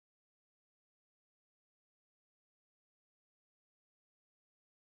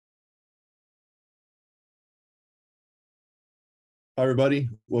Hi, everybody.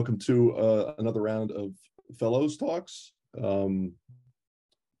 Welcome to another round of Fellows Talks.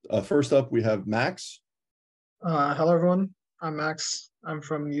 First up, we have Max. Hello, everyone. I'm Max. I'm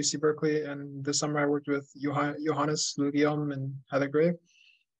from UC Berkeley, and this summer I worked with Johannes Lugium and Heather Gray.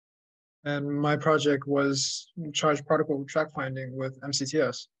 And my project was charged particle track finding with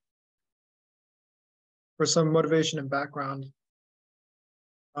MCTS. For some motivation and background,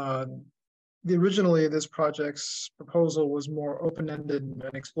 originally this project's proposal was more open-ended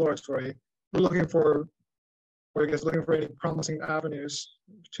and exploratory. We're looking for any promising avenues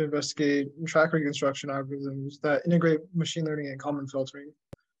to investigate track reconstruction algorithms that integrate machine learning and common filtering.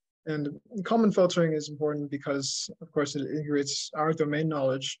 And common filtering is important because, of course, it integrates our domain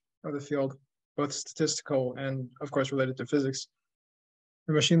knowledge of the field, both statistical and, of course, related to physics,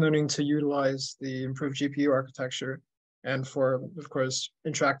 for machine learning to utilize the improved GPU architecture and for, of course,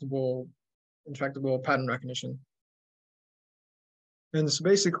 intractable pattern recognition. And so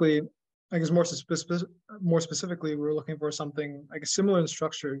basically, I guess more specifically, we're looking for something like similar in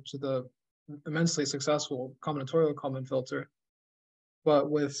structure to the immensely successful combinatorial common filter, but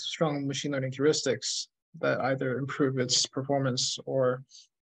with strong machine learning heuristics that either improve its performance or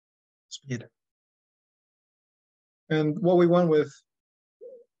speed. And what we went with,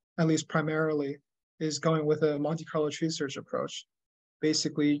 at least primarily, is going with a Monte Carlo tree search approach,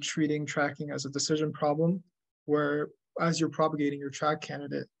 basically treating tracking as a decision problem, where as you're propagating your track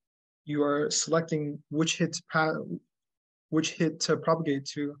candidate, you are selecting which hit to propagate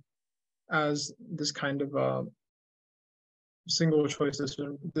to as this kind of single choice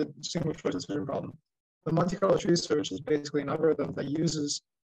decision problem. The Monte Carlo tree search is basically an algorithm that uses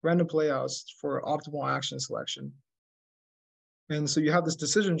random playouts for optimal action selection. And so you have this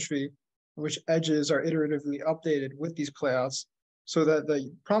decision tree in which edges are iteratively updated with these playouts so that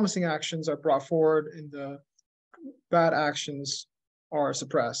the promising actions are brought forward and the bad actions are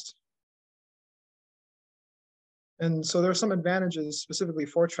suppressed. And so there are some advantages specifically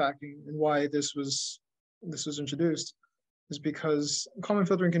for tracking, and why this was introduced is because common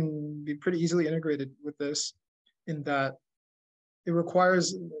filtering can be pretty easily integrated with this, in that it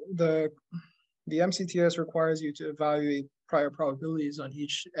requires the MCTS requires you to evaluate prior probabilities on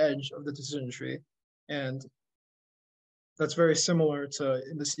each edge of the decision tree, and that's very similar to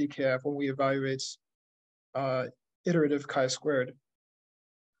in the CKF when we evaluate iterative chi-squared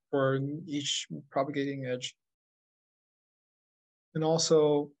for each propagating edge. And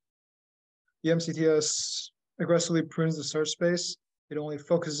also, the MCTS aggressively prunes the search space. It only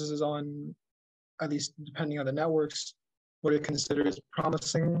focuses on, at least depending on the networks, what it considers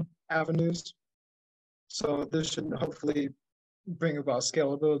promising avenues. So this should hopefully bring about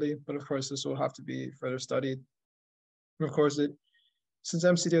scalability, but of course this will have to be further studied. And of course, since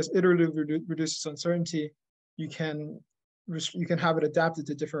MCTS iteratively reduces uncertainty, you can have it adapted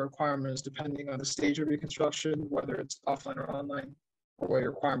to different requirements depending on the stage of reconstruction, whether it's offline or online, or what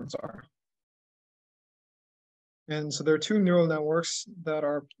your requirements are. And so there are two neural networks that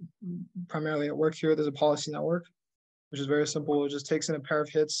are primarily at work here. There's a policy network, which is very simple. It just takes in a pair of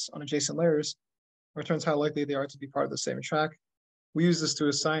hits on adjacent layers, returns how likely they are to be part of the same track. We use this to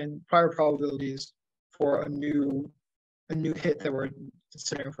assign prior probabilities for a new hit that we're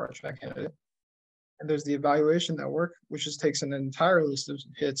considering for our track candidate. And there's the evaluation network, which just takes an entire list of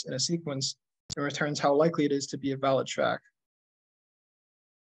hits in a sequence and returns how likely it is to be a valid track.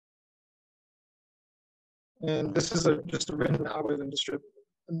 And this is just a written algorithm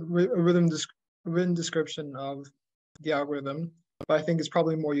written description of the algorithm, but I think it's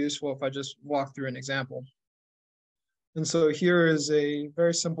probably more useful if I just walk through an example. And so here is a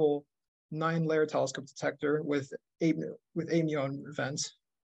very simple 9-layer telescope detector with 8 Muon events.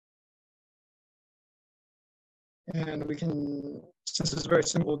 And we can, since it's very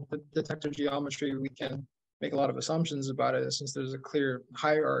simple detector geometry, we can make a lot of assumptions about it, since there's a clear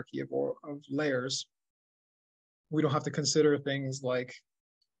hierarchy of layers. We don't have to consider things like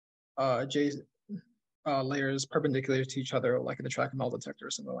layers perpendicular to each other, like in the track and null detector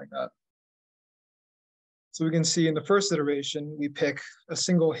or something like that. So we can see in the first iteration, we pick a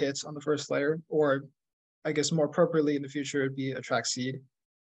single hit on the first layer, or I guess more appropriately in the future, it'd be a track seed.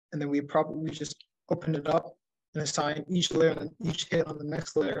 And then we just open it up and assign each layer and each hit on the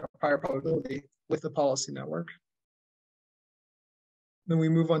next layer a prior probability with the policy network. Then we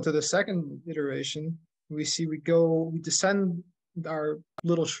move on to the second iteration. We descend our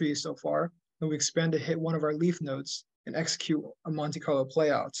little tree so far, and we expand to hit one of our leaf nodes and execute a Monte Carlo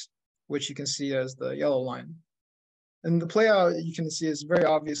playout, which you can see as the yellow line. And the playout you can see is very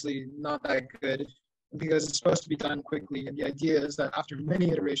obviously not that good because it's supposed to be done quickly. And the idea is that after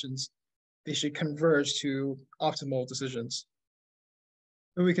many iterations, they should converge to optimal decisions.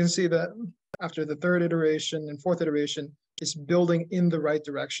 And we can see that after the third iteration and fourth iteration, it's building in the right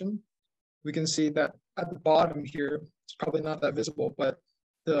direction. We can see that at the bottom here, it's probably not that visible, but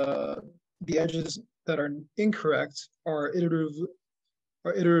the edges that are incorrect are iteratively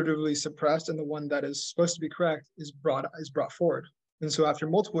suppressed, and the one that is supposed to be correct is brought forward. And so after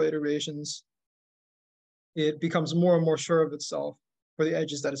multiple iterations, it becomes more and more sure of itself for the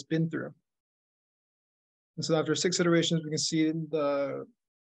edges that it's been through. And so after 6 iterations, we can see the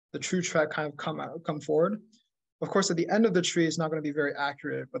true track kind of come forward. Of course, at the end of the tree, it's not going to be very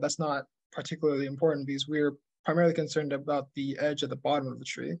accurate, but that's not particularly important because we're primarily concerned about the edge at the bottom of the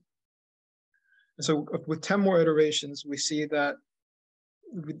tree. And so with 10 more iterations, we see that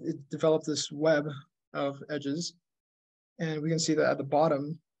it developed this web of edges. And we can see that at the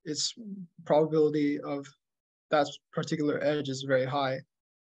bottom, its probability of that particular edge is very high.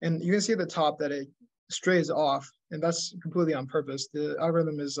 And you can see at the top that it strays off, and that's completely on purpose. The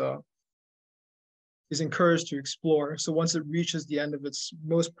algorithm is encouraged to explore. So once it reaches the end of its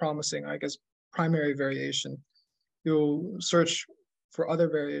most promising, I guess, primary variation, you'll search for other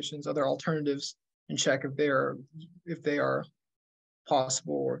variations, other alternatives, and check if they are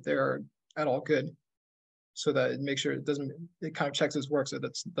possible or if they are at all good, so that it makes sure it kind of checks its work so that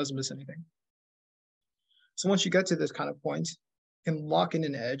it doesn't miss anything. So once you get to this kind of point, you can lock in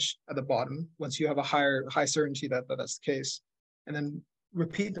an edge at the bottom once you have a high certainty that that's the case, and then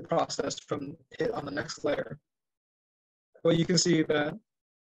repeat the process from hit on the next layer. But you can see that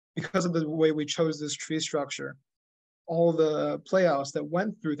because of the way we chose this tree structure, all the playouts that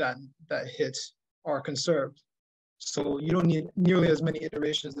went through that hit are conserved. So you don't need nearly as many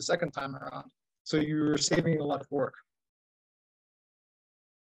iterations the second time around. So you're saving a lot of work.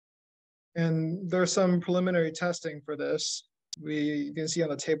 And there's some preliminary testing for this. You can see on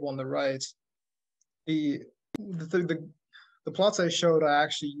the table on the right, the plots I showed, I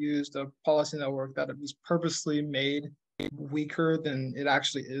actually used a policy network that was purposely made weaker than it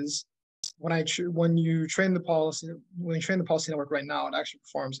actually is. When you train the policy network right now, it actually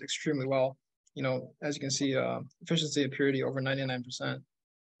performs extremely well. You know, as you can see, efficiency and purity over 99%.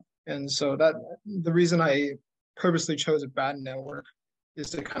 And so the reason I purposely chose a bad network is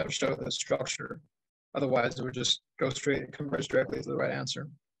to kind of show the structure. Otherwise, it would just converge directly to the right answer.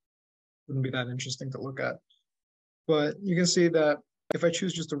 Wouldn't be that interesting to look at. But you can see that if I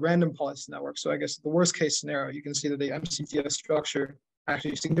choose just a random policy network, so I guess the worst case scenario, you can see that the MCTS structure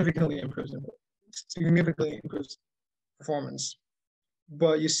actually significantly improves performance.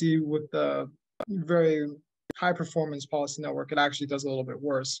 But you see with the very high performance policy network, it actually does a little bit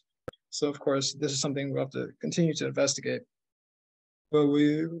worse. So of course, this is something we'll have to continue to investigate. But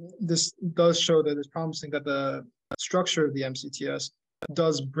this does show that it's promising that the structure of the MCTS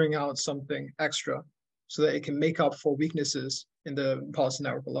does bring out something extra so that it can make up for weaknesses in the policy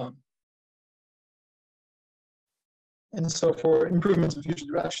network alone. And so for improvements in future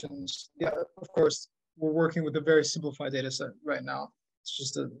directions, yeah, of course, we're working with a very simplified data set right now. It's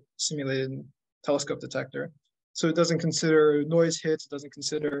just a simulated telescope detector. So it doesn't consider noise hits, it doesn't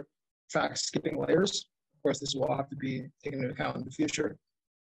consider track skipping layers. Of course, this will all have to be taken into account in the future.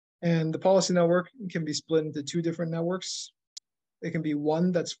 And the policy network can be split into 2 different networks. It can be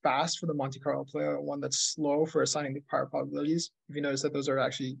one that's fast for the Monte Carlo player and one that's slow for assigning the prior probabilities. If you notice that those are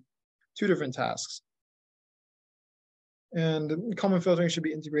actually 2 different tasks. And common filtering should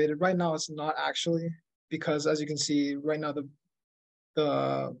be integrated. Right now, it's not actually, because as you can see, right now,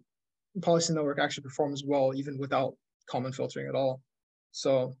 the policy network actually performs well even without common filtering at all.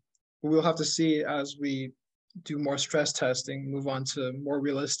 So we'll have to see as we do more stress testing, move on to more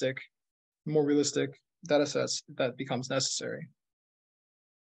realistic data sets that becomes necessary.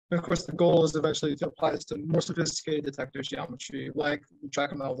 And of course, the goal is eventually to apply this to more sophisticated detector geometry, like the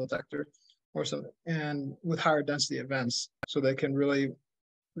track metal detector or something, and with higher density events, so we can really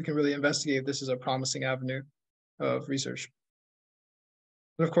investigate if this is a promising avenue of research.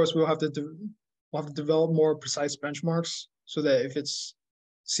 And of course, we'll have to develop more precise benchmarks so that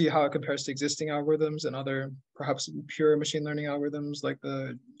see how it compares to existing algorithms and other perhaps pure machine learning algorithms like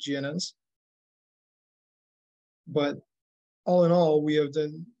the GNNs. But all in all,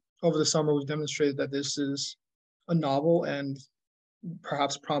 over the summer, we've demonstrated that this is a novel and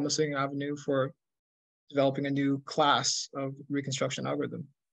perhaps promising avenue for developing a new class of reconstruction algorithm.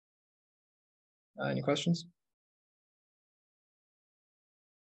 Any questions?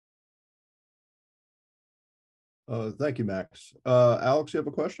 Thank you, Max. Alex, you have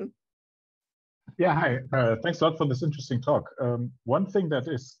a question? Yeah, hi. Thanks a lot for this interesting talk. One thing that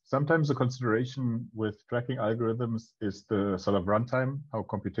is sometimes a consideration with tracking algorithms is the sort of runtime, how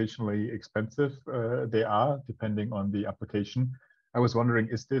computationally expensive they are, depending on the application. I was wondering,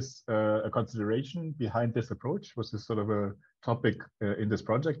 is this a consideration behind this approach? Was this sort of a topic in this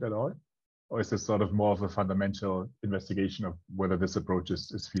project at all? Or is this sort of more of a fundamental investigation of whether this approach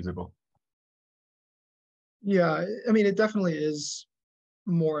is feasible? Yeah, I mean, it definitely is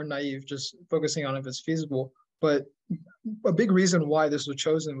more naive just focusing on if it's feasible. But a big reason why this was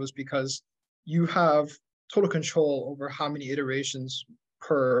chosen was because you have total control over how many iterations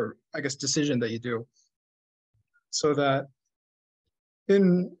per, I guess, decision that you do. So that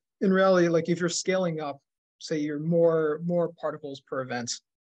in reality, like if you're scaling up, say you're more particles per event,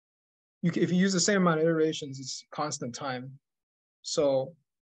 if you use the same amount of iterations, it's constant time. So,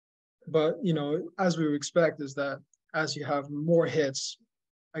 but as we would expect is that as you have more hits,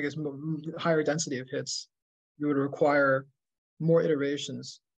 I guess higher density of hits, you would require more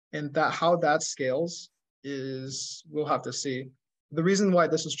iterations, and that how that scales is we'll have to see. The reason why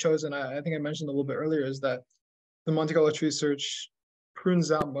this was chosen, I think I mentioned a little bit earlier, is that the Monte Carlo tree search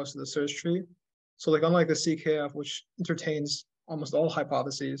prunes out most of the search tree. So like unlike the CKF, which entertains almost all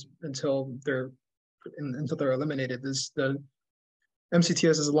hypotheses until they're eliminated, the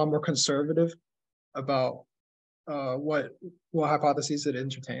MCTS is a lot more conservative about what hypotheses it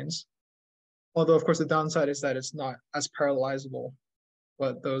entertains. Although, of course, the downside is that it's not as parallelizable,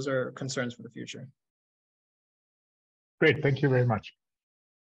 but those are concerns for the future. Great, thank you very much.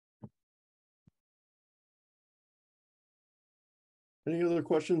 Any other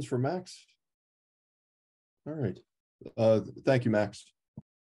questions for Max? All right. Thank you, Max.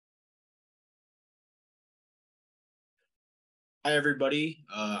 Hi, everybody.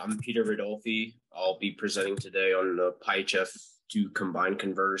 I'm Peter Ridolfi. I'll be presenting today on the pyhf to combine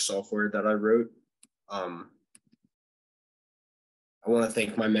converter software that I wrote. I want to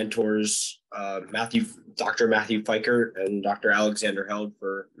thank my mentors, Dr. Matthew Fikert and Dr. Alexander Held,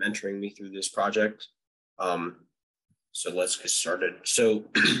 for mentoring me through this project. So let's get started. So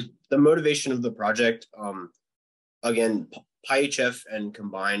the motivation of the project, again, pyhf and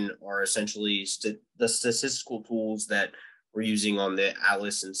combine are essentially the statistical tools that we're using on the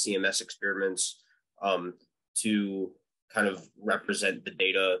ATLAS and CMS experiments to kind of represent the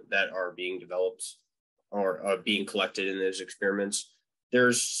data that are being developed or are being collected in those experiments.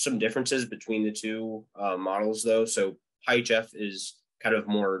 There's some differences between the two models though. So pyhf is kind of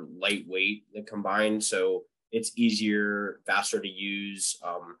more lightweight than combine, so it's easier, faster to use,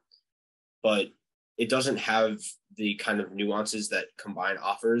 but it doesn't have the kind of nuances that combine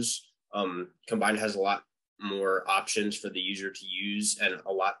offers. Combine has a lot more options for the user to use and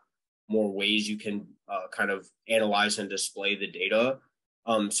a lot more ways you can kind of analyze and display the data.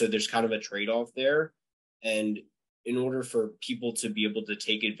 So there's kind of a trade-off there. And in order for people to be able to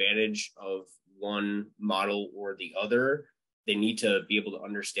take advantage of one model or the other, they need to be able to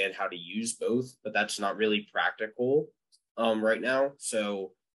understand how to use both, but that's not really practical right now.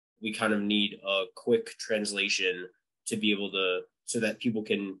 So we kind of need a quick translation to be able to, so that people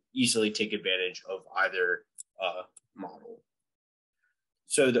can easily take advantage of either model.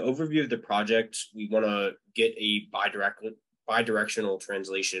 So the overview of the project, we want to get a bidirectional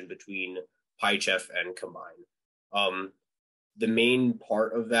translation between pyhf and combine. The main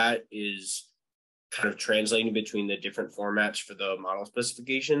part of that is kind of translating between the different formats for the model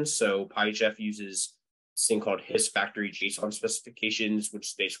specifications. So pyhf uses this thing called his factory JSON specifications, which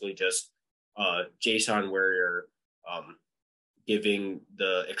is basically just JSON where you're giving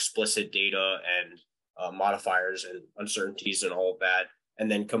the explicit data and modifiers and uncertainties and all of that. And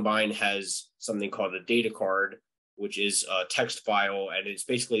then combine has something called a data card, which is a text file, and it's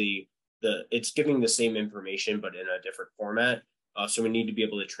basically it's giving the same information but in a different format. So we need to be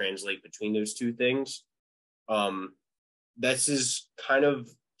able to translate between those two things. This is kind of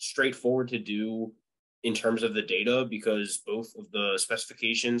straightforward to do in terms of the data because both of the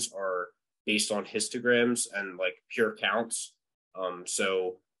specifications are based on histograms and like pure counts.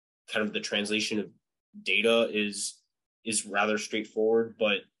 So kind of the translation of data is rather straightforward,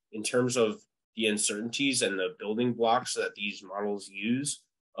 but in terms of the uncertainties and the building blocks that these models use,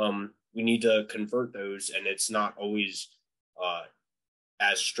 we need to convert those, and it's not always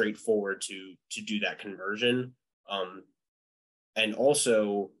as straightforward to do that conversion. And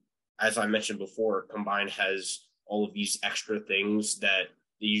also, as I mentioned before, combine has all of these extra things that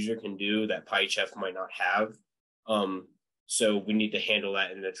the user can do that pyhf might not have. So we need to handle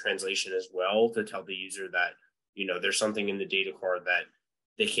that in the translation as well to tell the user that, there's something in the data card that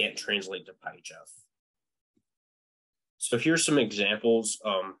they can't translate to pyhf. So here's some examples.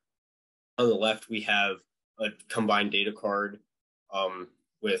 On the left, we have a combined data card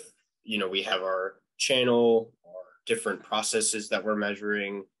with, we have our channel, our different processes that we're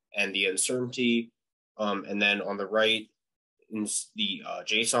measuring, and the uncertainty. And then on the right, in the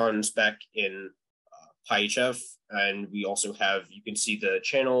JSON spec in pyhf, and we also have, you can see the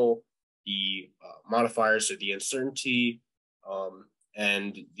channel, the modifiers, so the uncertainty,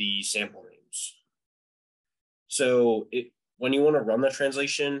 and the sample names. So when you want to run the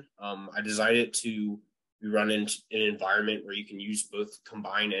translation, I designed it to be run in an environment where you can use both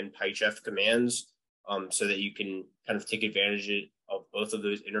combine and pyhf commands, so that you can kind of take advantage of both of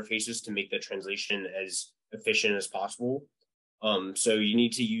those interfaces to make the translation as efficient as possible. So you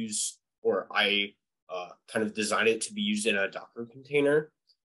need to use, or I kind of designed it to be used in a Docker container.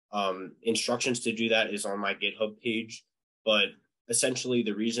 Instructions to do that is on my GitHub page, but essentially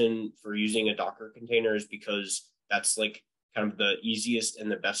the reason for using a Docker container is because that's like kind of the easiest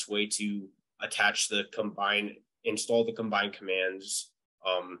and the best way to attach the combine, install the combine commands,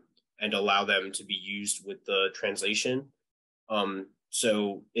 and allow them to be used with the translation.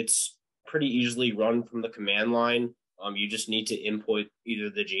 So it's pretty easily run from the command line. You just need to input either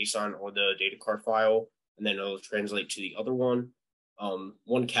the JSON or the data card file, and then it'll translate to the other one.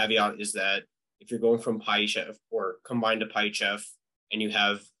 One caveat is that if you're going from pyhf or combine to pyhf and you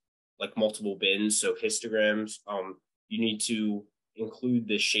have like multiple bins, so histograms, you need to include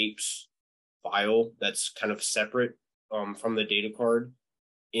the shapes file that's kind of separate from the data card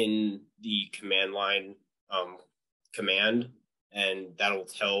in the command line command, and that'll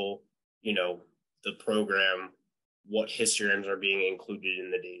tell, you know, the program what histograms are being included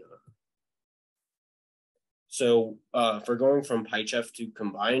in the data. So for going from pyhf to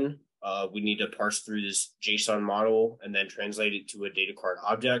combine, we need to parse through this JSON model and then translate it to a data card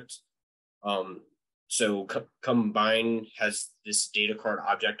object. So combine has this data card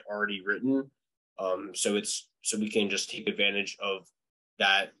object already written. So we can just take advantage of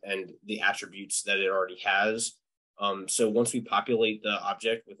that and the attributes that it already has. So once we populate the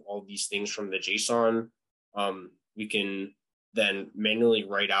object with all these things from the JSON, we can then manually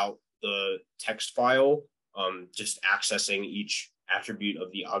write out the text file, just accessing each attribute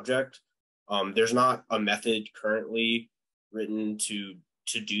of the object. There's not a method currently written to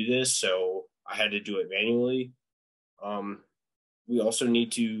do this, so I had to do it manually. We also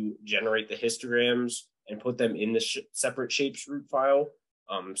need to generate the histograms and put them in the separate shapes root file.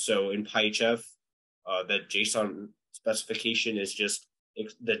 So in pyhf, the JSON specification is just,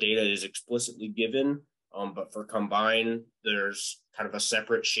 the data is explicitly given, but for combine, there's kind of a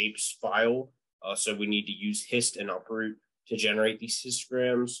separate shapes file. So we need to use hist and uproot to generate these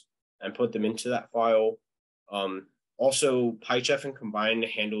histograms and put them into that file. Also, pyhf and combine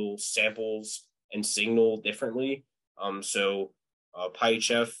handle samples and signal differently. So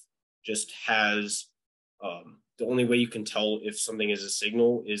pyhf just has, the only way you can tell if something is a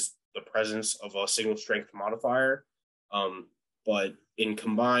signal is the presence of a signal strength modifier. But in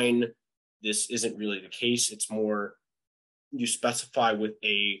combine, this isn't really the case. It's more, you specify with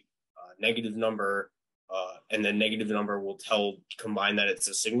a negative number, and the negative number will tell combine that it's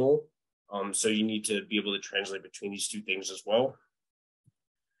a signal. So you need to be able to translate between these two things as well.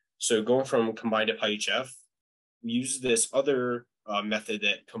 So going from combine to pyhf, we use this other method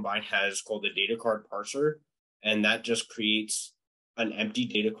that combine has called the data card parser, and that just creates an empty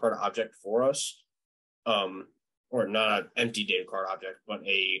data card object for us, or not an empty data card object, but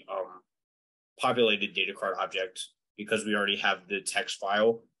a populated data card object, because we already have the text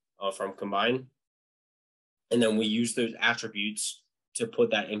file from combine. And then we use those attributes to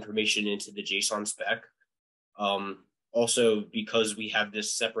put that information into the JSON spec. Also, because we have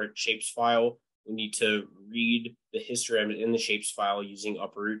this separate shapes file, we need to read the histogram in the shapes file using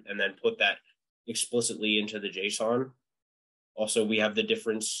uproot and then put that explicitly into the JSON. Also, we have the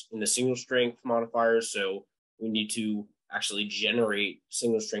difference in the signal strength modifiers, so we need to actually generate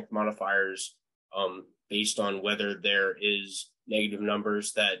signal strength modifiers based on whether there is negative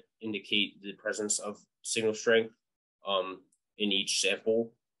numbers that indicate the presence of signal strength in each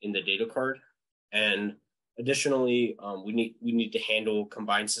sample in the data card. And additionally, we need to handle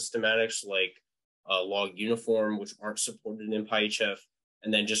combined systematics like log uniform, which aren't supported in pyhf,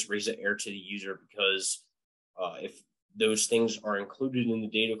 and then just raise an error to the user, because if those things are included in the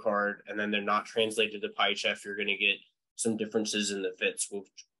data card and then they're not translated to pyhf, you're going to get some differences in the fits,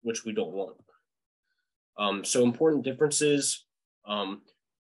 which we don't want. So important differences,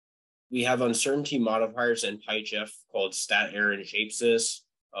 we have uncertainty modifiers in pyhf called stat error and shapesys,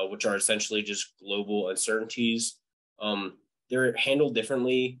 which are essentially just global uncertainties. They're handled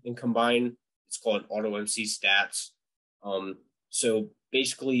differently in combine. It's called AutoMC stats. So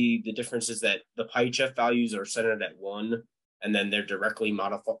basically, the difference is that the pyhf values are centered at 1, and then they're directly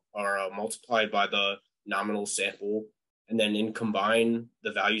multiplied by the nominal sample. And then in combine,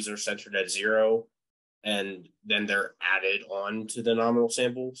 the values are centered at 0, and then they're added on to the nominal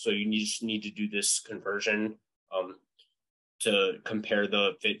sample. So you just need to do this conversion to compare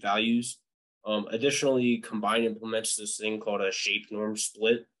the fit values. Additionally, Combine implements this thing called a shape norm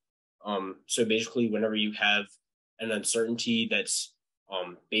split. So basically, whenever you have an uncertainty that's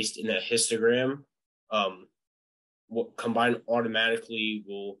based in a histogram, Combine automatically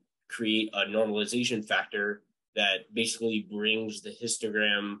will create a normalization factor that basically brings the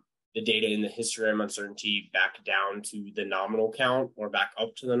histogram, the data in the histogram uncertainty back down to the nominal count or back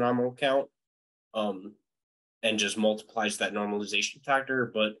up to the nominal count, and just multiplies that normalization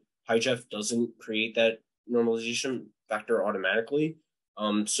factor. But pyhf doesn't create that normalization factor automatically.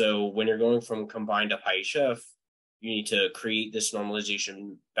 So when you're going from Combine to pyhf, you need to create this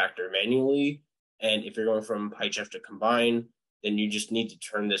normalization factor manually. And if you're going from pyhf to Combine, then you just need to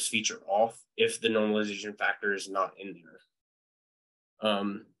turn this feature off if the normalization factor is not in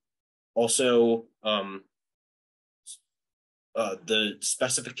there. Also, the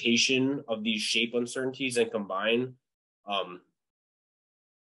specification of these shape uncertainties in Combine,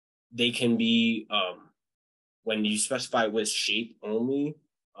 they can be, when you specify with shape only,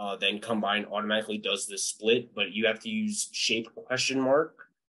 then Combine automatically does this split, but you have to use shape question mark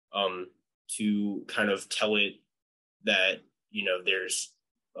to kind of tell it that, you know, there's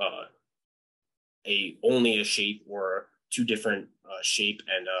only a shape or two different shape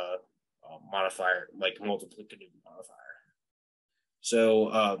and modifier, like multiplicative modifier.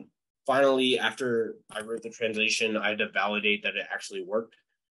 So finally, after I wrote the translation, I had to validate that it actually worked.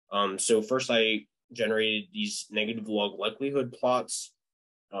 So first I generated these negative log likelihood plots,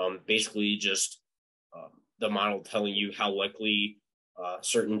 basically just the model telling you how likely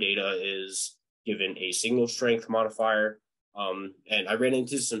certain data is given a signal strength modifier. And I ran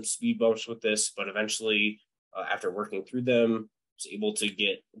into some speed bumps with this, but eventually, after working through them, I was able to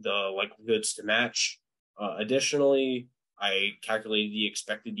get the likelihoods to match. Additionally, I calculated the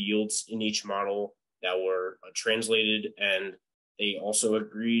expected yields in each model that were translated, and they also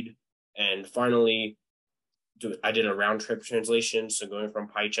agreed. And finally, I did a round trip translation, so going from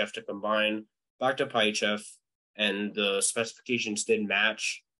pyhf to Combine, back to pyhf, and the specifications did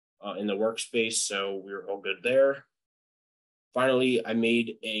match in the workspace, so we were all good there. Finally, I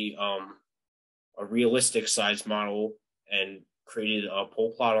made a realistic size model and created a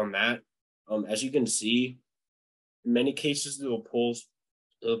pole plot on that. As you can see, in many cases, the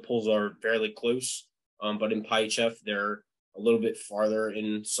poles are fairly close, but in pyhf, they're a little bit farther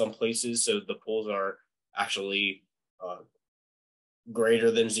in some places, so the poles are actually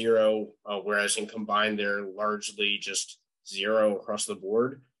greater than 0, whereas in Combine, they're largely just 0 across the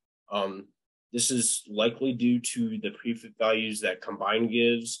board. This is likely due to the prefit values that Combine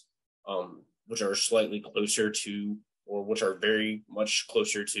gives, which are slightly closer to, or which are very much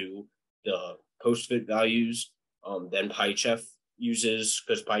closer to the post-fit values than pyhf uses,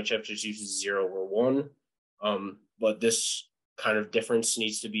 because pyhf just uses 0 or 1. But this kind of difference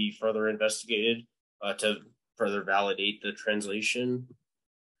needs to be further investigated to further validate the translation.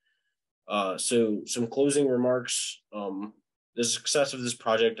 So some closing remarks. The success of this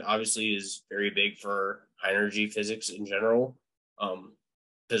project obviously is very big for high energy physics in general,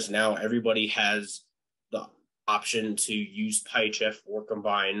 because now everybody has the option to use pyhf or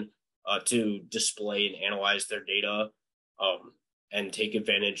Combine to display and analyze their data and take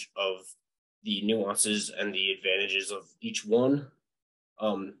advantage of the nuances and the advantages of each one.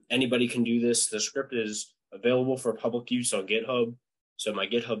 Anybody can do this. The script is available for public use on GitHub. So my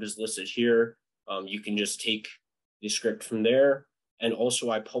GitHub is listed here. You can just take the script from there. And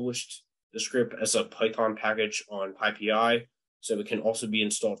also I published the script as a Python package on PyPI. So it can also be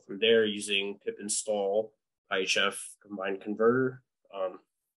installed from there using pip install pyhf combine converter.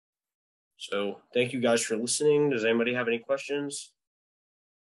 So thank you guys for listening. Does anybody have any questions?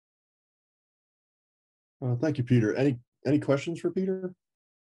 Thank you, Peter. Any questions for Peter?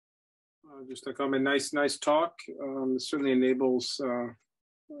 Just a comment. Nice talk. It certainly enables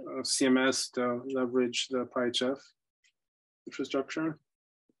CMS to leverage the pyhf infrastructure.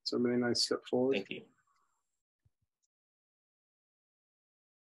 It's a really nice step forward. Thank you.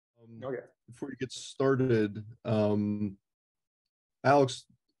 Okay. Before you get started, Alex,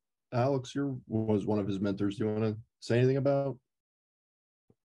 was one of his mentors. Do you want to say anything about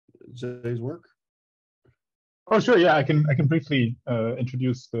Ze's work? Oh, sure. Yeah, I can briefly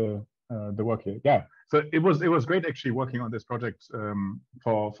introduce the work here. Yeah, so it was great actually working on this project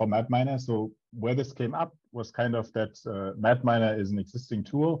for MadMiner. So where this came up was kind of that MadMiner is an existing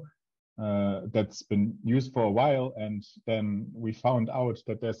tool that's been used for a while, and then we found out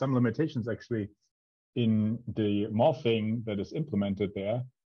that there's some limitations actually in the morphing that is implemented there.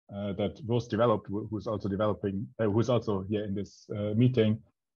 that Rose developed, who's also developing, who's also here in this meeting.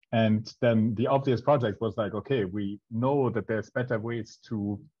 And then the obvious project was like, okay, we know that there's better ways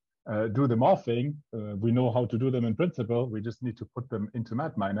to do the morphing. We know how to do them in principle. We just need to put them into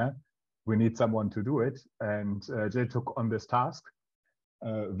MadMiner. We need someone to do it. And Jay took on this task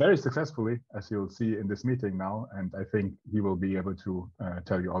very successfully, as you'll see in this meeting now. And I think he will be able to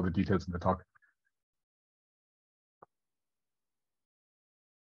tell you all the details in the talk.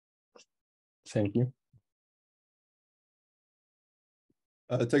 Thank you.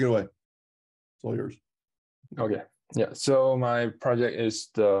 Take it away. It's all yours. Okay. Yeah. So my project is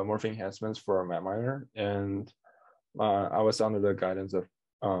the morphing enhancements for MadMiner, and I was under the guidance of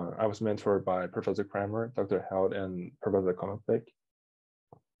I was mentored by Professor Kramer, Dr. Held, and Professor Konopik.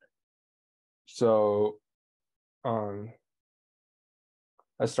 So I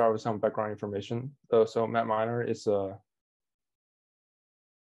start with some background information. So MadMiner is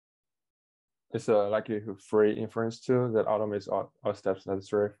a likelihood-free inference tool that automates all steps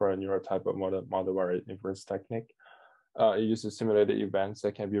necessary for a neurotype of model-varied inference technique. It uses simulated events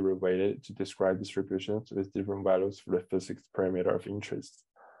that can be reweighted to describe distributions with different values for the physics parameter of interest.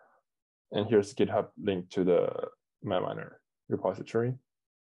 And here's a GitHub link to the MadMiner repository.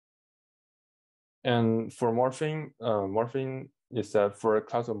 And for morphing, morphing is that for a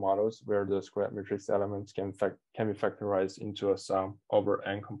class of models where the square matrix elements can be factorized into a sum over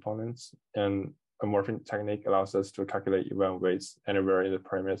n components, and a morphing technique allows us to calculate event weights anywhere in the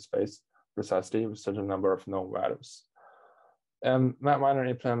parameter space precisely with such a number of known values. And MadMiner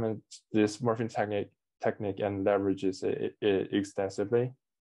implements this morphing technique and leverages it extensively.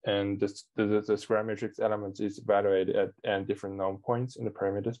 And the square matrix element is evaluated at n different known points in the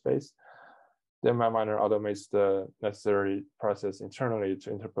parameter space. Then MadMiner automates the necessary process internally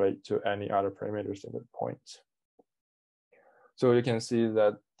to interpolate to any other parameters in the point. So you can see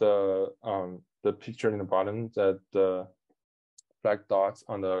that the picture in the bottom, that the black dots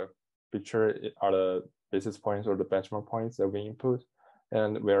on the picture are the basis points or the benchmark points that we input,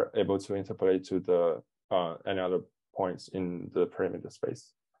 and we're able to interpolate to the any other points in the parameter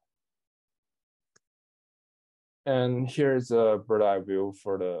space. And here's a bird's eye view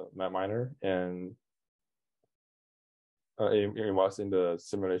for the MadMiner, and it was in the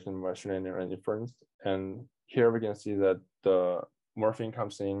simulation, machine learning, and inference. And here we can see that the morphing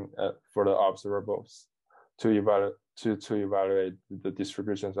comes in for the observables to evaluate the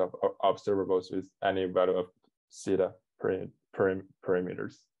distributions of observables with any value of theta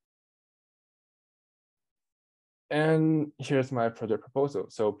parameters. And here's my project proposal.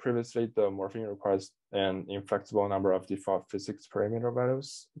 So previously, the morphing requires an inflexible number of default physics parameter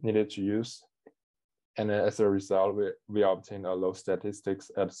values needed to use. And as a result, we obtain a low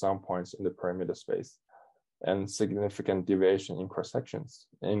statistics at some points in the parameter space and significant deviation in cross-sections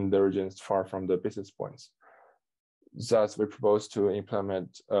in the regions far from the basis points. Thus, we propose to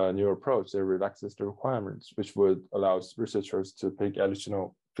implement a new approach that relaxes the requirements, which would allow researchers to pick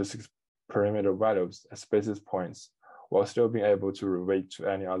additional physics parameter values as basis points while still being able to reweight to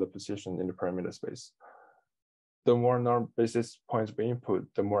any other position in the parameter space. The more non-basis points we input,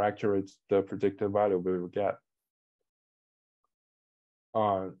 the more accurate the predicted value we will get.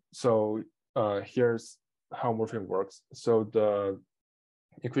 Here's how morphing works. So the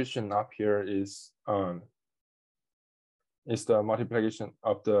equation up here is the multiplication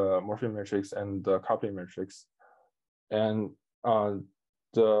of the morphing matrix and the coupling matrix, and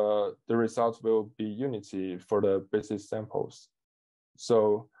the results will be unity for the basis samples.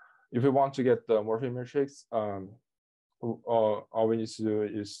 So if we want to get the morphing matrix, all we need to do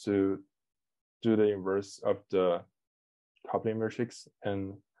is to do the inverse of the coupling matrix,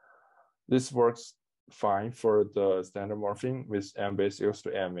 and this works fine for the standard morphing with m base equals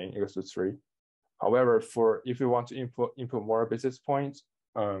to m min equals to 3. However, if we want to input more basis points,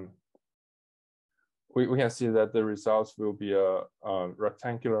 we can see that the results will be a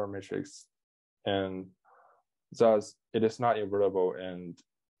rectangular matrix, and thus it is not invertible, and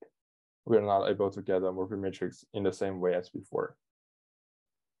we're not able to get a morphing matrix in the same way as before.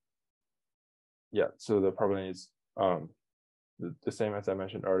 Yeah, so the problem is the same as I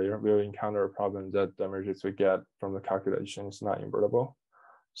mentioned earlier. We'll encounter a problem that the matrix we get from the calculation is not invertible.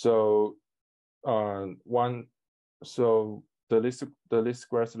 So the least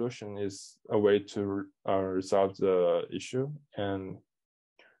square solution is a way to resolve the issue, and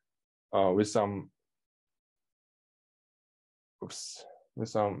with some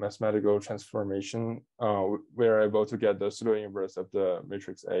mathematical transformation, we are able to get the pseudo inverse of the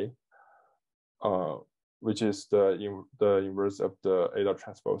matrix A, which is the inverse of the A dot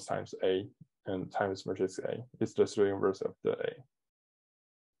transpose times A and times matrix A. It's the pseudo inverse of the A.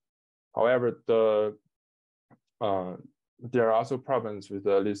 However, there are also problems with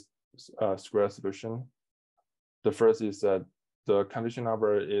the least square solution. The first is that the condition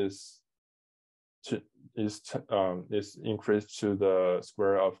number is increased to the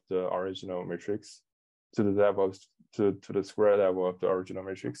square of the original matrix, to the square level of the original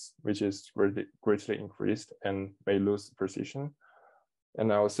matrix, which is greatly increased and may lose precision.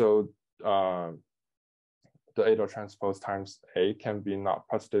 And also the A dot transpose times A can be not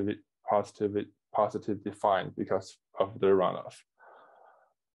positively defined because of the runoff.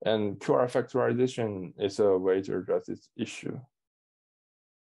 And QR factorization is a way to address this issue.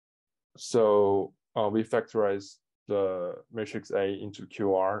 So we factorize the matrix A into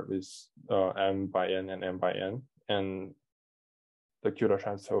QR with m by n and m by n, and the Q dot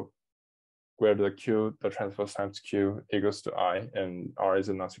transpose, where the Q the transpose times Q equals to I, and R is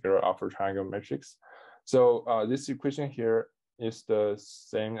a non-zero alpha triangle matrix. So this equation here is the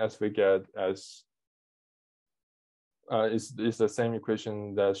same as we get as is the same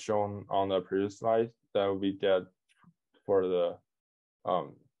equation that's shown on the previous slide that we get for the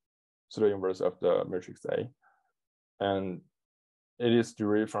pseudo inverse of the matrix A, and it is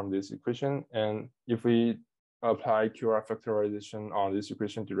derived from this equation. And if we apply QR factorization on this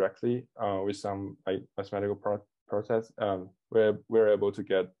equation directly with some like mathematical process, we're able to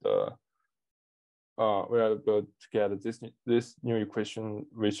get the this new equation,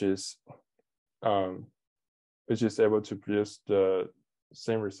 which is able to produce the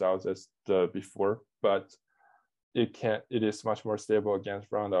same results as the before, but it is much more stable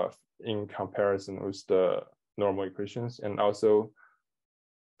against runoff in comparison with the normal equations, and also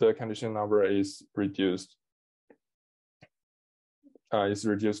the condition number is reduced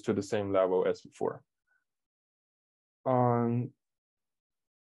to the same level as before.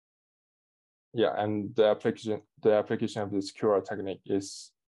 Yeah, and the application of this QR technique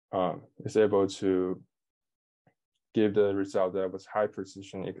is able to give the result that was high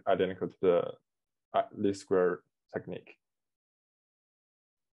precision, identical to the least square technique.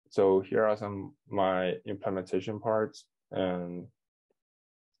 So here are some my implementation parts, and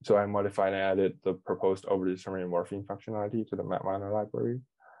so I modified and added the proposed overdetermined morphing functionality to the MadMiner library.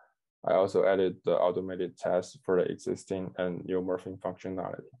 I also added the automated test for the existing and new morphing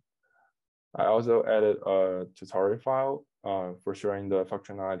functionality. I also added a tutorial file for showing the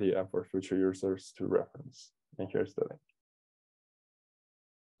functionality and for future users to reference. And here's the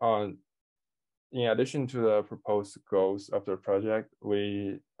link. In addition to the proposed goals of the project,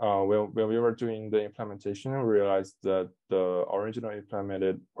 when we were doing the implementation, we realized that the original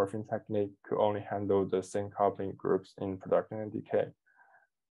implemented morphing technique could only handle the same coupling groups in production and decay.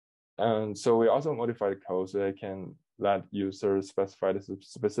 And so we also modified the code so they can let users specify the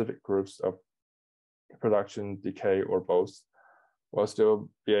specific groups of production, decay, or both, while still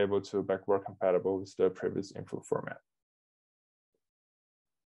be able to backward compatible with the previous input format.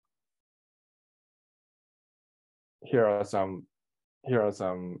 Here are some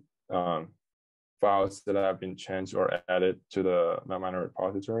files that have been changed or added to the MadMiner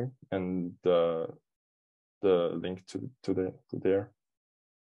repository, and the link to there.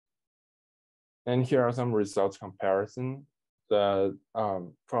 And here are some results comparison that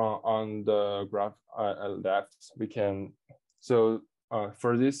from on the graph left, we can, so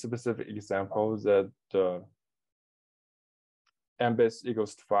for this specific example, that the m base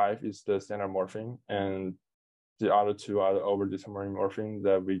equals to 5 is the standard morphing, and the other two are the overdetermined morphing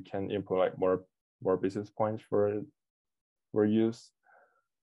that we can input like more basis points for use.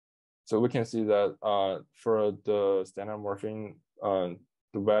 So we can see that for the standard morphing, the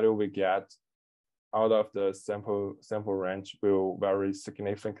value we get out of the sample range will vary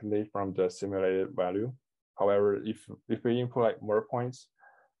significantly from the simulated value. However, if we input like more points,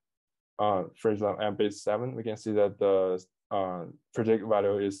 for example, m base 7, we can see that the predict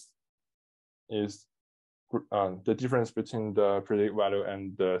value is the difference between the predict value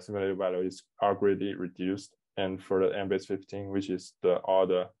and the simulated value are greatly reduced. And for the m base 15, which is all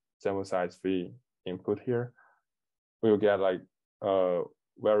the sample size we input here, we will get like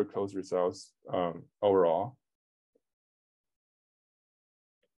very close results overall.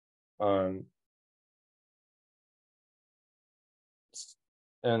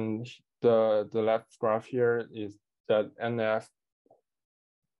 And the left graph here is that NF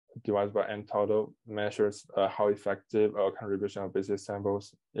divided by N total measures how effective a contribution of basis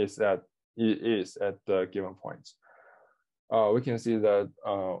samples is at the given points. We can see that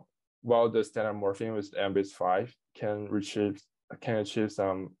while the standard morphing with m base 5 can achieve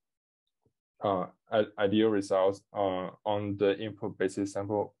some ideal results on the input basis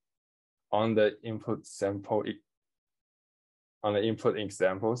sample, on the input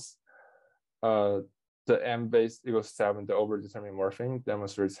examples, the m base equals 7, the overdetermined morphing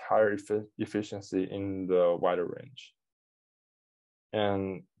demonstrates higher efficiency in the wider range.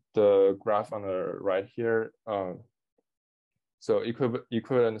 And the graph on the right here, so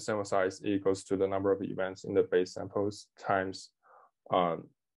equivalent sample size equals to the number of events in the base samples times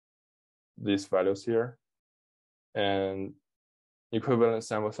these values here. And equivalent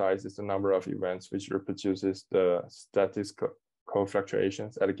sample size is the number of events which reproduces the statistical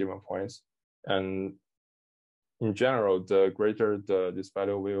fluctuations at a given point. And in general, the greater this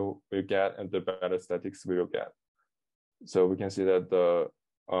value will get, and the better statistics we will get. So we can see that the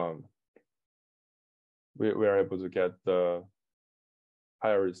we are able to get the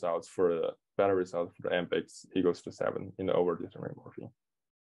higher results for the better results for the m base equals to 7 in the overdetermined morphing.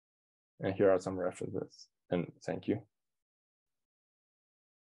 And here are some references. And thank you.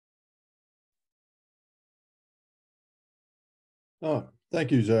 Oh,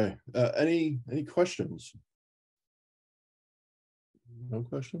 thank you, Zhe. Any questions? No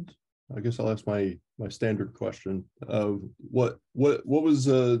questions? I guess I'll ask my standard question. What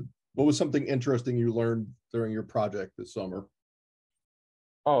was something interesting you learned during your project this summer?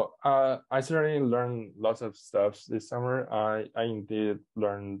 Oh, I certainly learned lots of stuff this summer. I indeed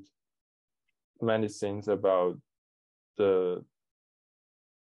learned many things about the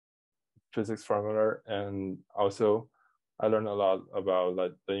physics formula, and also I learned a lot about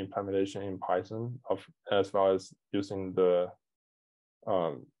like the implementation in Python as well as using the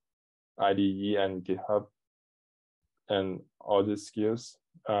IDE and GitHub and all these skills.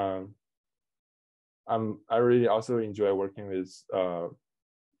 I really also enjoy working with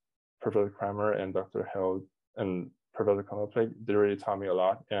Professor Kramer and Dr. Held and Professor Konoplik. They really taught me a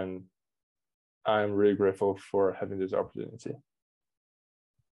lot, and I'm really grateful for having this opportunity.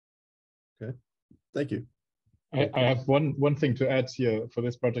 Okay, thank you. I have one thing to add here for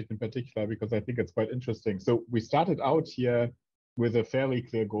this project in particular, because I think it's quite interesting. So we started out here with a fairly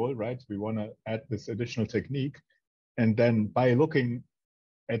clear goal, right? We want to add this additional technique. And then by looking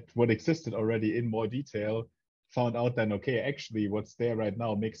at what existed already in more detail, found out then, okay, actually what's there right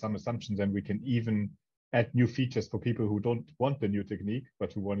now makes some assumptions, and we can even add new features for people who don't want the new technique,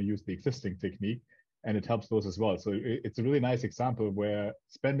 but who want to use the existing technique. And it helps those as well. So it's a really nice example where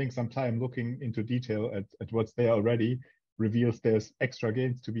spending some time looking into detail at what's there already reveals there's extra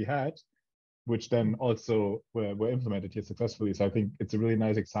gains to be had, which then also were implemented here successfully. So I think it's a really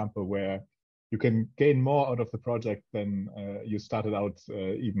nice example where you can gain more out of the project than you started out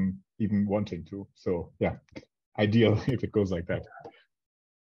even wanting to. So yeah, ideal if it goes like that.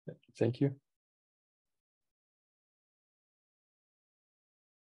 Thank you.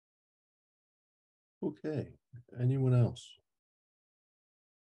 Okay, anyone else?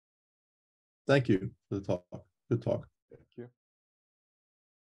 Thank you for the talk. Good talk. Thank you.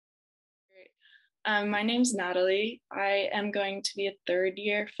 Great. My name's Natalie. I am going to be a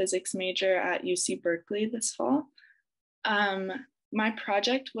third-year physics major at UC Berkeley this fall. My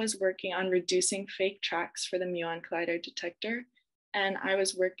project was working on reducing fake tracks for the Muon collider detector, and I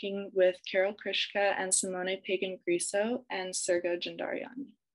was working with Carol Krishka and Simone Pagan-Griso and Sergo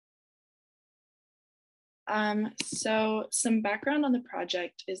Gendariani. So some background on the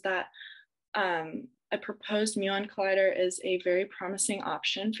project is that a proposed muon collider is a very promising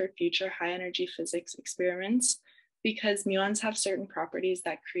option for future high energy physics experiments because muons have certain properties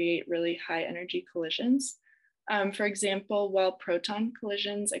that create really high energy collisions. For example, while proton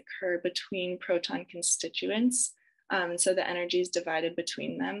collisions occur between proton constituents, so the energy is divided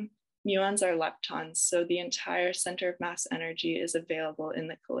between them, muons are leptons, so the entire center of mass energy is available in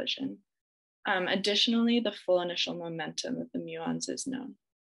the collision. Additionally, the full initial momentum of the muons is known.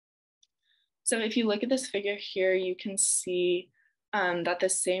 So if you look at this figure here, you can see that the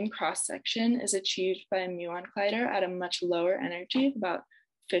same cross-section is achieved by a muon collider at a much lower energy, about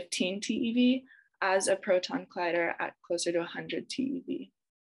 15 TeV, as a proton collider at closer to 100 TeV.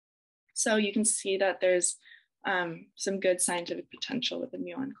 So you can see that there's some good scientific potential with the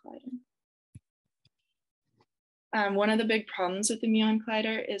muon collider. One of the big problems with the muon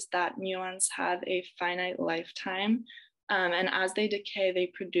collider is that muons have a finite lifetime, and as they decay, they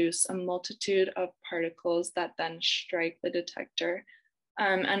produce a multitude of particles that then strike the detector.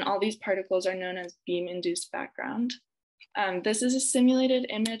 And all these particles are known as beam-induced background. This is a simulated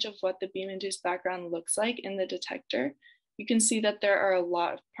image of what the beam-induced background looks like in the detector. You can see that there are a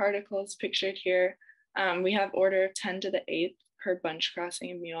lot of particles pictured here. We have order of 10 to the 8th per bunch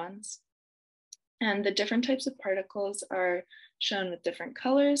crossing of muons. And the different types of particles are shown with different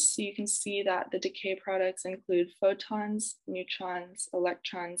colors. So you can see that the decay products include photons, neutrons,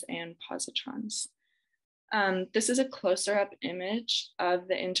 electrons, and positrons. This is a closer up image of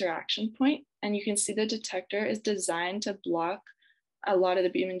the interaction point, and you can see the detector is designed to block a lot of the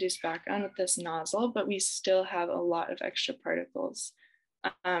beam-induced background with this nozzle, but we still have a lot of extra particles.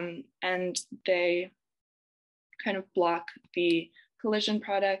 And they kind of block the collision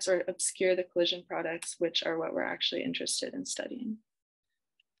products or obscure the collision products, which are what we're actually interested in studying.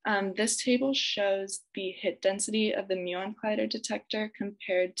 This table shows the hit density of the Muon collider detector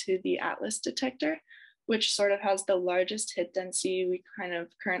compared to the Atlas detector, which sort of has the largest hit density we kind of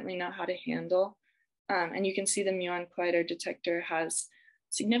currently know how to handle. And you can see the Muon collider detector has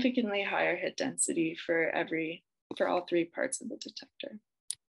significantly higher hit density for all three parts of the detector.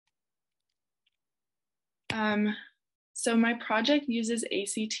 So my project uses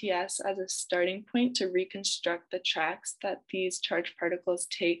ACTS as a starting point to reconstruct the tracks that these charged particles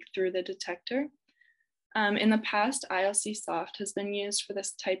take through the detector. In the past, ILC soft has been used for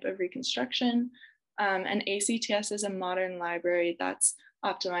this type of reconstruction, and ACTS is a modern library that's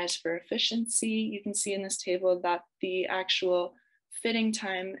optimized for efficiency. You can see in this table that the actual fitting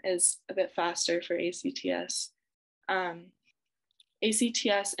time is a bit faster for ACTS.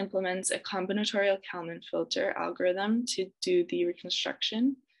 ACTS implements a combinatorial Kalman filter algorithm to do the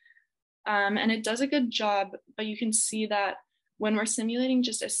reconstruction. And it does a good job, but you can see that when we're simulating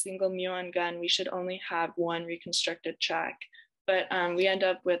just a single muon gun, we should only have one reconstructed track. But we end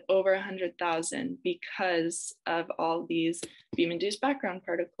up with over 100,000 because of all these beam-induced background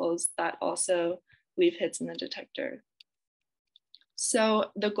particles that also leave hits in the detector.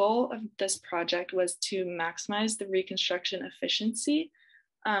 So the goal of this project was to maximize the reconstruction efficiency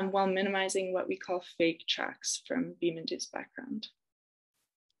while minimizing what we call fake tracks from beam-induced background.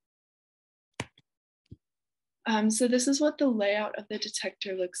 So this is what the layout of the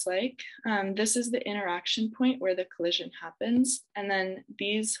detector looks like. This is the interaction point where the collision happens. And then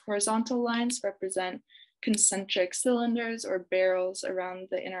these horizontal lines represent concentric cylinders or barrels around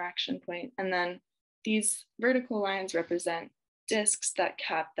the interaction point. And then these vertical lines represent discs that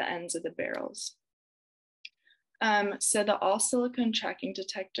cap the ends of the barrels. So the all silicon tracking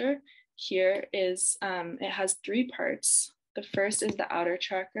detector here is, it has three parts. The first is the outer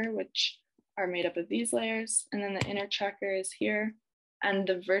tracker, which are made up of these layers, and then the inner tracker is here, and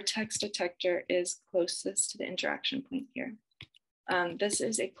the vertex detector is closest to the interaction point here. This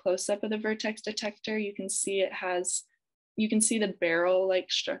is a close-up of the vertex detector. You can see the barrel-like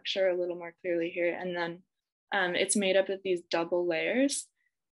structure a little more clearly here, and then it's made up of these double layers.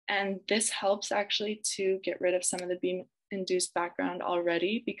 And this helps actually to get rid of some of the beam-induced background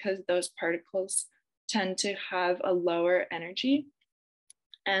already, because those particles tend to have a lower energy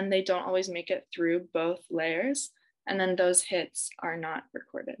and they don't always make it through both layers. And then those hits are not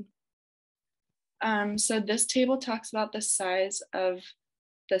recorded. So this table talks about the size of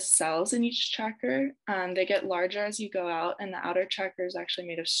the cells in each tracker. They get larger as you go out, and the outer tracker is actually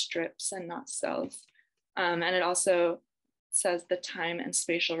made of strips and not cells. And it also says the time and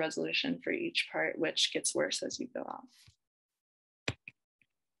spatial resolution for each part, which gets worse as you go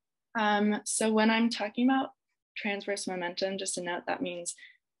out. So when I'm talking about transverse momentum, just a note, that means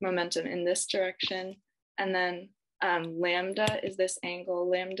momentum in this direction. And then lambda is this angle.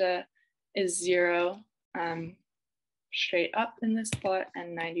 Lambda is 0 straight up in this plot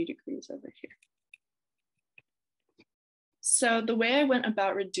and 90 degrees over here. So the way I went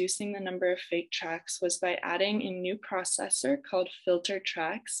about reducing the number of fake tracks was by adding a new processor called filter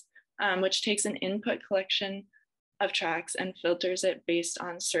tracks, which takes an input collection of tracks and filters it based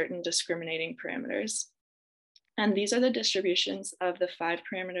on certain discriminating parameters. And these are the distributions of the 5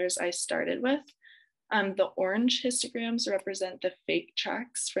 parameters I started with. The orange histograms represent the fake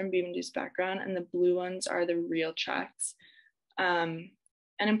tracks from beam-induced background, and the blue ones are the real tracks. An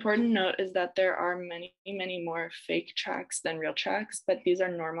important note is that there are many, many more fake tracks than real tracks, but these are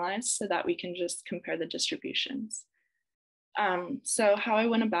normalized so that we can just compare the distributions. So how I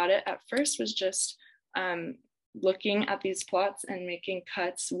went about it at first was just looking at these plots and making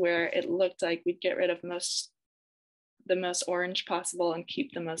cuts where it looked like we'd get rid of the most orange possible and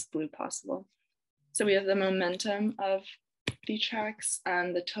keep the most blue possible. So we have the momentum of the tracks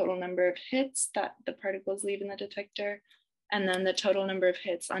and the total number of hits that the particles leave in the detector, and then the total number of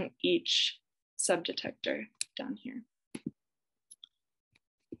hits on each subdetector down here.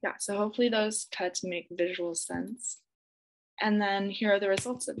 Yeah, so hopefully those cuts make visual sense. And then here are the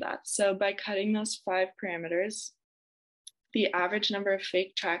results of that. So by cutting those 5 parameters, the average number of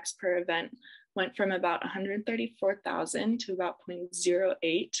fake tracks per event went from about 134,000 to about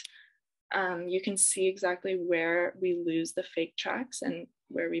 0.08. You can see exactly where we lose the fake tracks and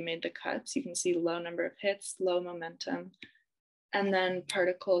where we made the cuts. You can see low number of hits, low momentum. And then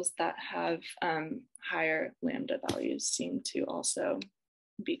particles that have higher lambda values seem to also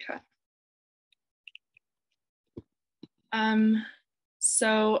be cut.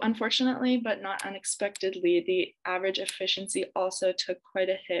 So unfortunately, but not unexpectedly, the average efficiency also took quite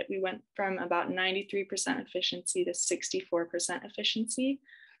a hit. We went from about 93% efficiency to 64% efficiency,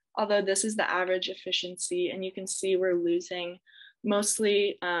 although this is the average efficiency, and you can see we're losing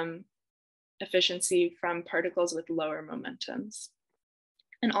mostly efficiency from particles with lower momentums.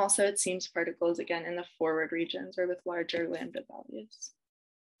 And also it seems particles, again, in the forward regions or with larger lambda values.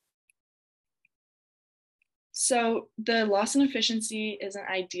 So the loss in efficiency isn't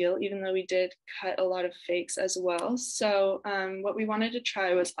ideal, even though we did cut a lot of fakes as well. So what we wanted to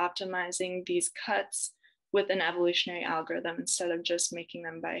try was optimizing these cuts with an evolutionary algorithm instead of just making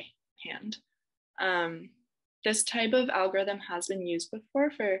them by hand. This type of algorithm has been used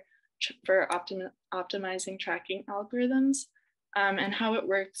before for optimizing tracking algorithms. And how it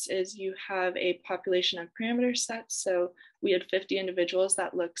works is you have a population of parameter sets. So we had 50 individuals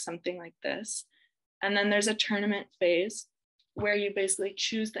that look something like this. And then there's a tournament phase where you basically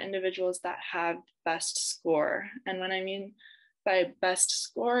choose the individuals that have best score. And what I mean by best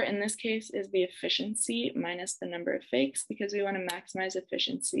score in this case is the efficiency minus the number of fakes, because we want to maximize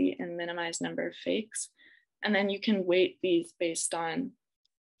efficiency and minimize number of fakes. And then you can weight these based on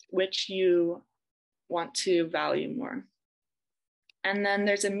which you want to value more. And then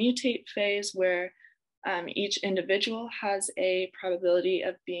there's a mutate phase where each individual has a probability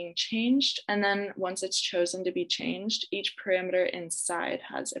of being changed. And then once it's chosen to be changed, each parameter inside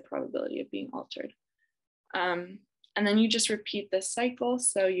has a probability of being altered. And then you just repeat this cycle.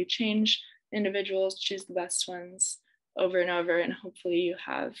 So you change individuals, choose the best ones over and over, and hopefully you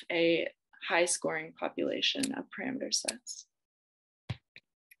have a high scoring population of parameter sets.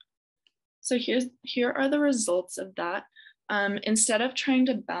 So here are the results of that. Instead of trying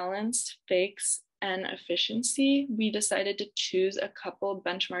to balance fakes and efficiency, we decided to choose a couple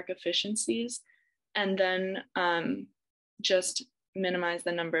benchmark efficiencies and then just minimize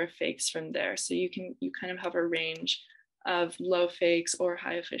the number of fakes from there. So you kind of have a range of low fakes or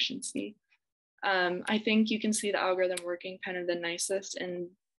high efficiency. I think you can see the algorithm working kind of the nicest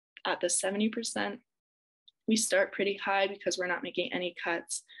at the 70%. We start pretty high because we're not making any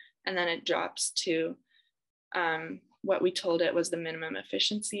cuts, and then it drops to what we told it was the minimum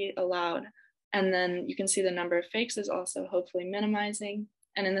efficiency allowed. And then you can see the number of fakes is also hopefully minimizing.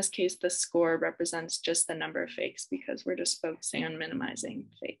 And in this case, the score represents just the number of fakes because we're just focusing on minimizing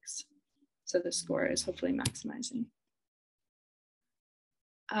fakes. So the score is hopefully maximizing.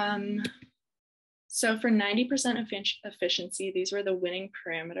 So for 90% efficiency, these were the winning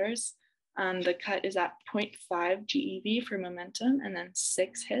parameters. The cut is at 0.5 GeV for momentum and then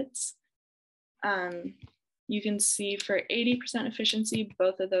 6 hits. You can see for 80% efficiency,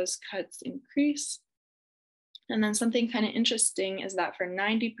 both of those cuts increase. And then something kind of interesting is that for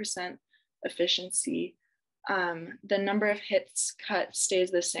 90% efficiency, the number of hits cut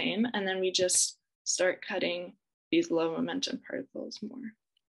stays the same. And then we just start cutting these low momentum particles more.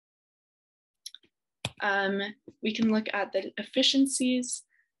 We can look at the efficiencies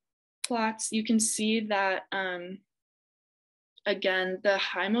plots. You can see that again, the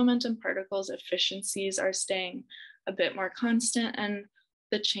high momentum particles efficiencies are staying a bit more constant, and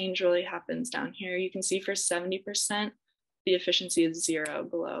the change really happens down here. You can see for 70%, the efficiency is 0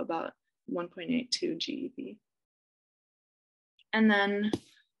 below about 1.82 GeV. And then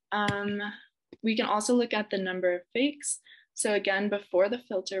we can also look at the number of fakes. So again, before the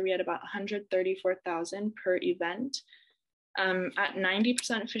filter, we had about 134,000 per event. At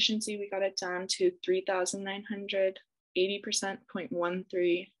 90% efficiency, we got it down to 3,900. 80%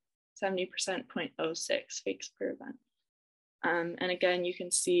 0.13, 70% 0.06 fakes per event. And again, you can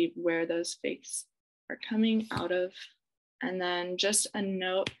see where those fakes are coming out of. And then just a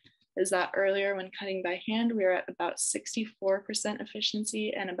note is that earlier when cutting by hand, we were at about 64%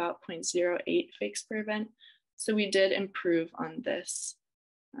 efficiency and about 0.08 fakes per event. So we did improve on this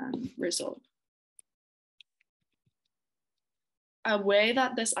result. A way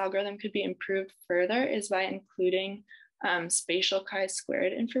that this algorithm could be improved further is by including spatial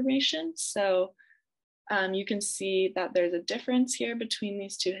chi-squared information. So you can see that there's a difference here between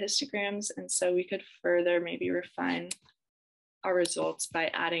these two histograms. And so we could further maybe refine our results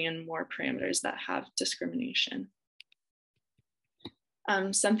by adding in more parameters that have discrimination.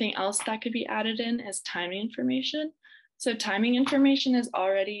 Something else that could be added in is timing information. So timing information is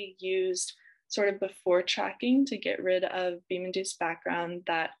already used sort of before tracking to get rid of beam-induced background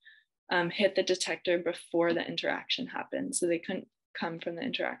that hit the detector before the interaction happened. So they couldn't come from the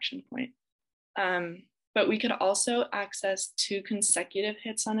interaction point. but we could also access 2 consecutive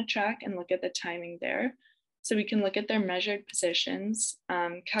hits on a track and look at the timing there. So we can look at their measured positions,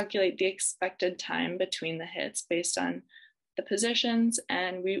 calculate the expected time between the hits based on the positions,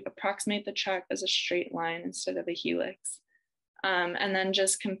 and we approximate the track as a straight line instead of a helix. And then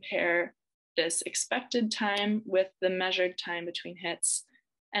just compare this expected time with the measured time between hits.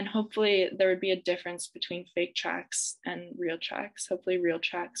 And hopefully there would be a difference between fake tracks and real tracks. Hopefully real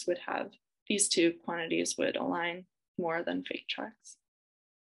tracks would have, these 2 quantities would align more than fake tracks.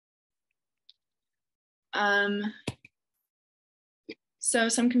 So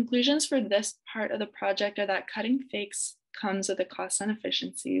some conclusions for this part of the project are that cutting fakes comes with a cost on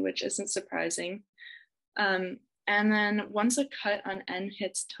efficiency, which isn't surprising. And then once a cut on n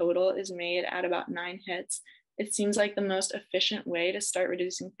hits total is made at about 9 hits, it seems like the most efficient way to start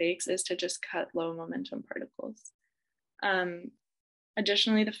reducing fakes is to just cut low momentum particles.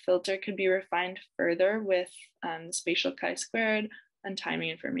 Additionally, the filter could be refined further with spatial chi-squared and timing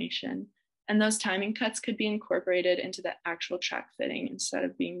information. And those timing cuts could be incorporated into the actual track fitting instead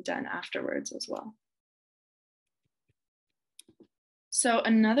of being done afterwards as well. So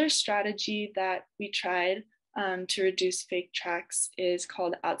another strategy that we tried to reduce fake tracks is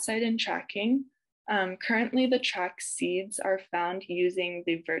called outside-in tracking. Currently, the track seeds are found using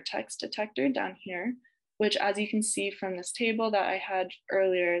the vertex detector down here, which, as you can see from this table that I had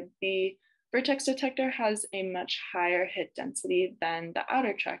earlier, the vertex detector has a much higher hit density than the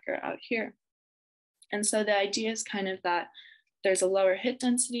outer tracker out here. And so the idea is kind of that there's a lower hit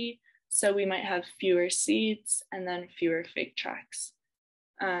density, so we might have fewer seeds and then fewer fake tracks.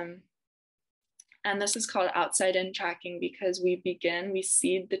 And this is called outside-in tracking because we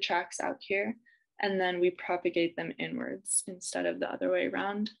seed the tracks out here, and then we propagate them inwards instead of the other way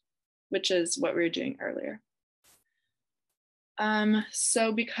around, which is what we were doing earlier.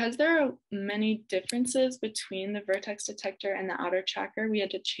 So because there are many differences between the vertex detector and the outer tracker, we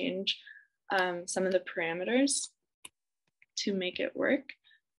had to change some of the parameters to make it work.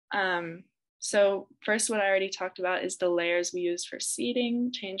 So first, what I already talked about is the layers we used for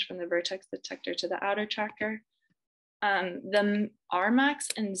seeding changed from the vertex detector to the outer tracker. The Rmax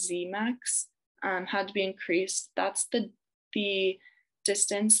and Zmax had to be increased. That's the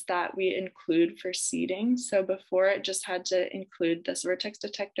distance that we include for seeding. So before it just had to include this vertex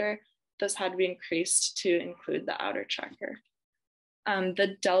detector, those had to be increased to include the outer tracker.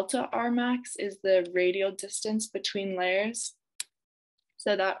 The delta Rmax is the radial distance between layers.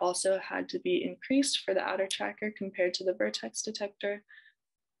 So that also had to be increased for the outer tracker compared to the vertex detector.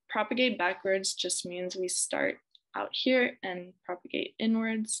 Propagate backwards just means we start out here and propagate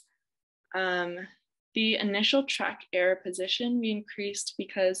inwards. The initial track error position we increased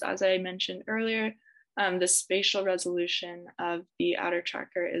because, as I mentioned earlier, the spatial resolution of the outer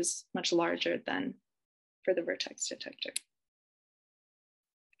tracker is much larger than for the vertex detector.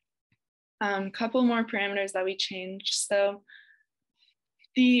 Couple more parameters that we changed. So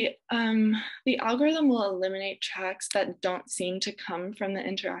the algorithm will eliminate tracks that don't seem to come from the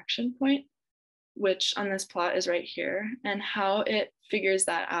interaction point, which on this plot is right here. And how it figures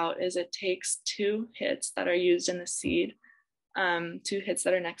that out is it takes 2 hits that are used in the seed, 2 hits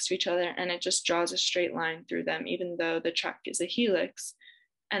that are next to each other, and it just draws a straight line through them, even though the track is a helix.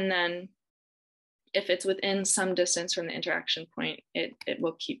 And then if it's within some distance from the interaction point, it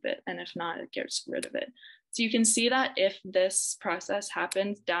will keep it. And if not, it gets rid of it. So you can see that if this process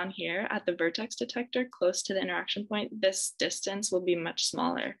happens down here at the vertex detector close to the interaction point, this distance will be much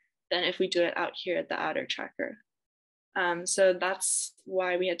smaller than if we do it out here at the outer tracker. So that's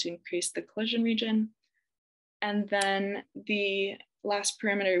why we had to increase the collision region. And then the last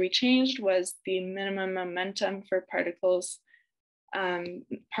parameter we changed was the minimum momentum for particles.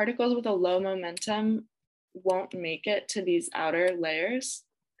 Particles with a low momentum won't make it to these outer layers.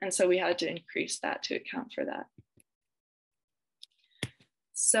 And so we had to increase that to account for that.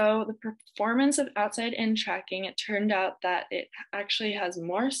 So the performance of outside-in tracking, it turned out that it actually has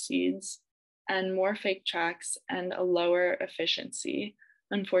more seeds and more fake tracks and a lower efficiency,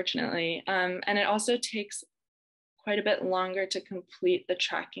 unfortunately. And it also takes quite a bit longer to complete the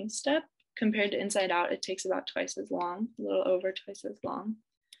tracking step. Compared to inside out, it takes about twice as long, a little over twice as long.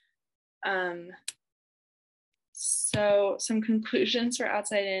 So some conclusions for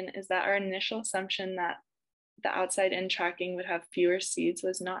outside in is that our initial assumption that the outside in tracking would have fewer seeds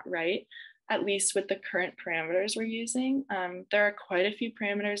was not right, at least with the current parameters we're using. There are quite a few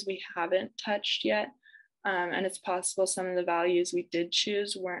parameters we haven't touched yet, and it's possible some of the values we did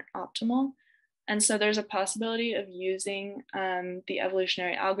choose weren't optimal. And so there's a possibility of using the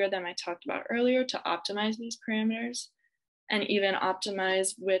evolutionary algorithm I talked about earlier to optimize these parameters and even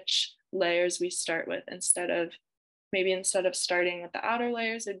optimize which layers we start with instead of starting with the outer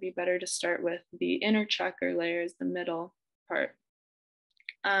layers, it'd be better to start with the inner tracker layers, the middle part.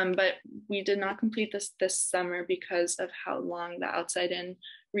 But we did not complete this summer because of how long the outside-in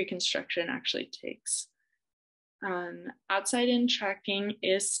reconstruction actually takes. Outside-in tracking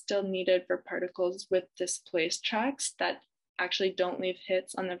is still needed for particles with displaced tracks that actually don't leave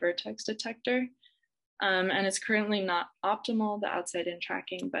hits on the vertex detector. And it's currently not optimal, the outside-in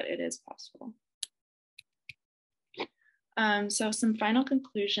tracking, but it is possible. So some final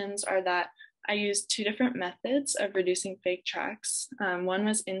conclusions are that I used 2 different methods of reducing fake tracks. One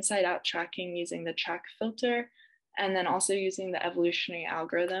was inside-out tracking using the track filter, and then also using the evolutionary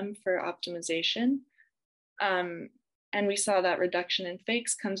algorithm for optimization. And we saw that reduction in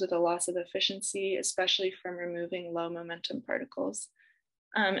fakes comes with a loss of efficiency, especially from removing low momentum particles.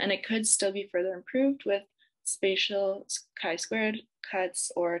 And it could still be further improved with spatial chi-squared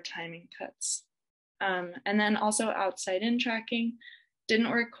cuts or timing cuts. And then also outside-in tracking didn't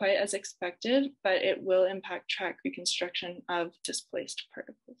work quite as expected, but it will impact track reconstruction of displaced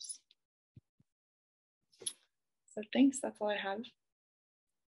particles. So thanks, that's all I have.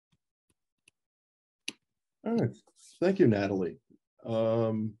 All right, thank you, Natalie.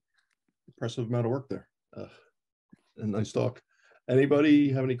 Impressive amount of work there. And nice talk.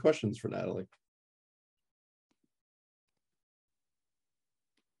 Anybody have any questions for Natalie?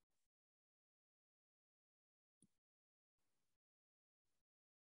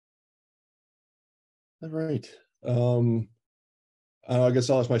 All right. I guess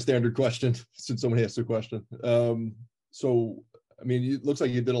I'll ask my standard question since somebody asked a question. So, I mean, it looks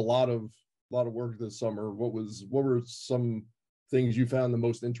like you did a lot of work this summer. What were some things you found the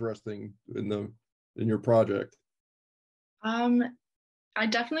most interesting in your project? I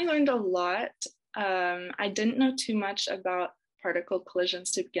definitely learned a lot. I didn't know too much about particle collisions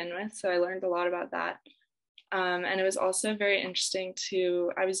to begin with, so I learned a lot about that. And it was also very interesting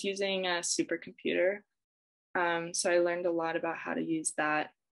I was using a supercomputer, so I learned a lot about how to use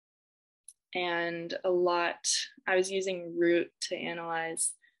that. And I was using root to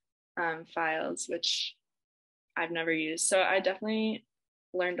analyze files, which I've never used. So I definitely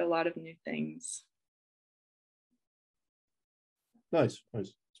learned a lot of new things. Nice.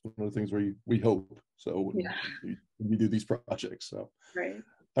 It's one of the things we hope. So when yeah. we do these projects. So right.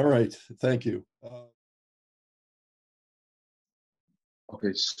 All right, thank you.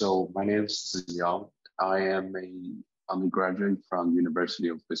 Okay, so my name is Ziyang. I am an undergraduate from University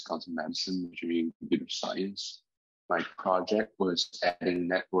of Wisconsin-Madison, majoring in computer science. My project was adding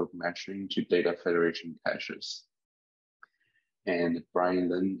network matching to data federation caches. And Brian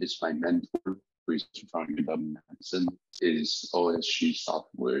Lin is my mentor, who is from UW-Madison, is OSG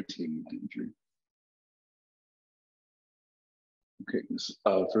software team manager. Okay,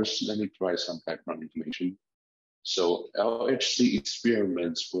 first let me provide some background information. So LHC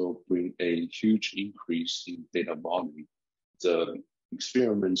experiments will bring a huge increase in data volume. The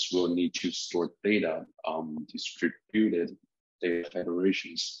experiments will need to store data on distributed data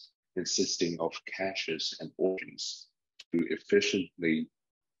federations consisting of caches and origins to efficiently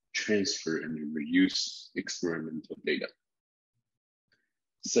transfer and reuse experimental data.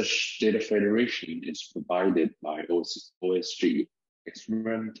 Such data federation is provided by OSG.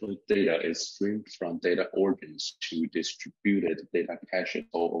 Experimental data is streamed from data origins to distributed data caches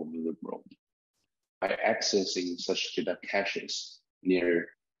all over the world. By accessing such data caches near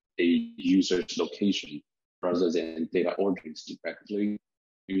a user's location rather than data origins directly,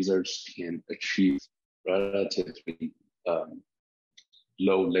 users can achieve relatively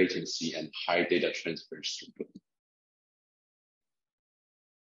low latency and high data transfer throughput.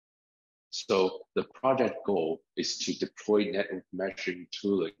 So the project goal is to deploy network measuring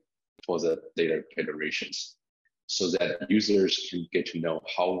tooling for the data federations so that users can get to know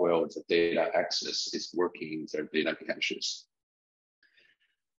how well the data access is working in their data caches.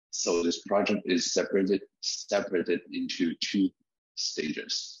 So this project is separated into 2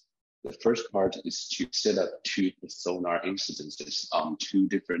 stages. The first part is to set up 2 sonar incidences on 2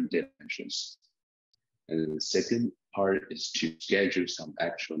 different data caches. And the second part is to schedule some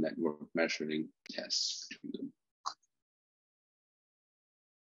actual network measuring tests between them.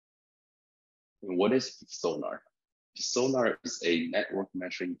 And what is sonar? Sonar is a network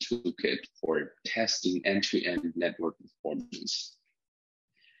measuring toolkit for testing end-to-end network performance.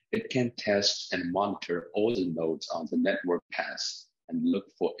 It can test and monitor all the nodes on the network path and look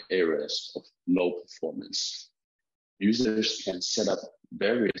for areas of low performance. Users can set up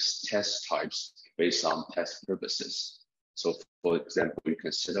various test types based on test purposes. So for example, you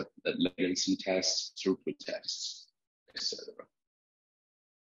can set up the latency tests, throughput tests, etc.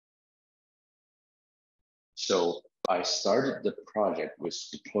 So I started the project with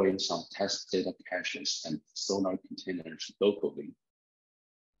deploying some test data caches and sonar containers locally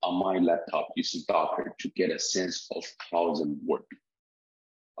on my laptop using Docker to get a sense of how they work.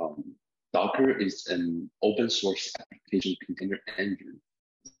 Docker is an open source application container engine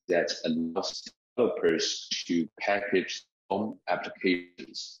that allows developers to package own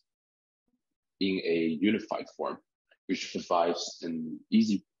applications in a unified form, which provides an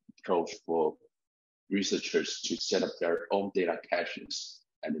easy approach for researchers to set up their own data caches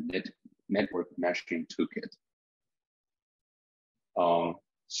and a network meshing toolkit.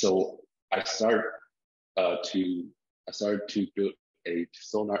 So I started to build a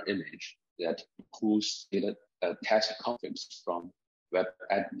sonar image that pulls data test configs from web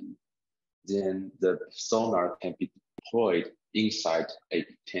admin. Then the sonar can be deployed inside a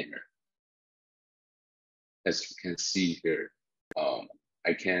container. As you can see here,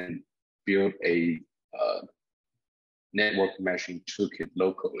 I can build a network meshing toolkit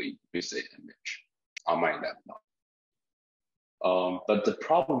locally with an image on my laptop. But the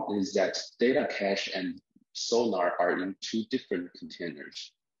problem is that data cache and sonar are in two different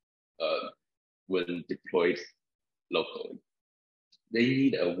containers when deployed locally. They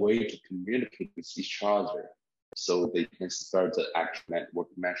need a way to communicate with each other so they can start the actual network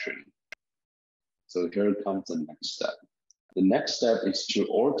meshing. So here comes the next step. The next step is to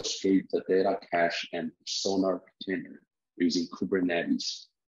orchestrate the data cache and sonar container using Kubernetes.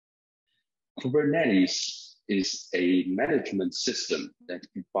 Kubernetes is a management system that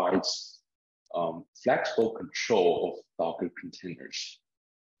provides flexible control of Docker containers.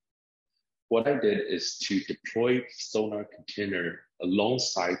 What I did is to deploy sonar container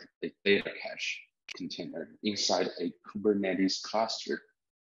alongside a data cache container inside a Kubernetes cluster.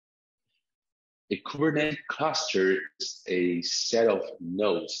 A Kubernetes cluster is a set of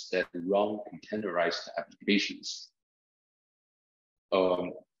nodes that run containerized applications.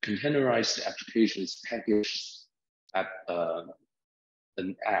 Containerized applications package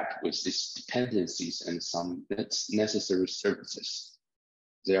an app with its dependencies and some necessary services.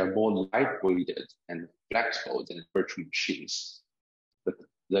 They are more lightweighted and flexible than virtual machines. But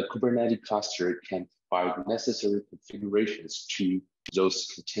the Kubernetes cluster can provide necessary configurations to those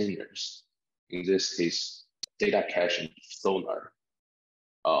containers. In this case, data cache and sonar,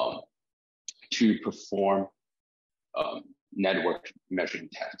 to perform network measuring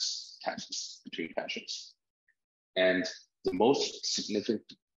tasks between caches. And the most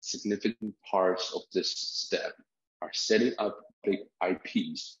significant parts of this step are setting up big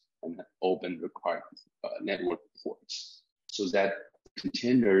IPs and open required network ports so that the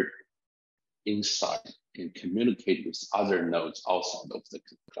container inside can communicate with other nodes outside of the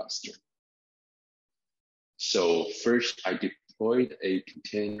cluster. So first, I deployed a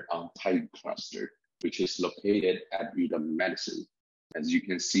container on Titan cluster, which is located at Ridolfi Medicine. As you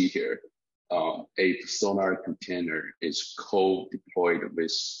can see here, a sonar container is co-deployed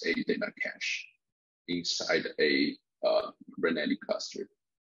with a data cache inside a Kubernetes cluster.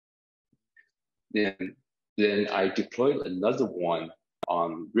 Then I deployed another one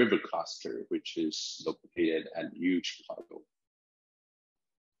on River cluster, which is located at U Chicago.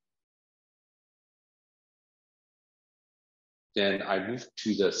 Then I moved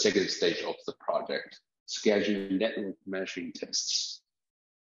to the second stage of the project, scheduling network meshing tests.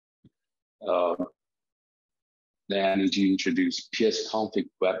 Then I need to introduce psconfig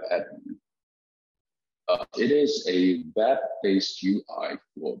web admin. It is a web-based UI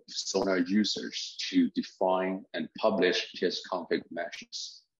for Sonar users to define and publish psconfig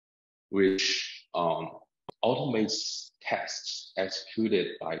meshes, which automates tests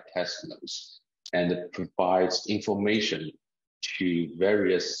executed by test nodes and provides information to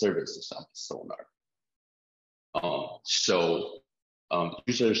various services on Sonar.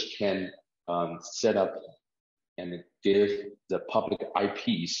 Users can set up and give the public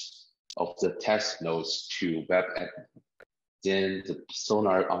IPs of the test nodes to web admin. Then the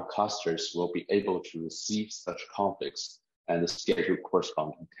Sonar on clusters will be able to receive such configs and schedule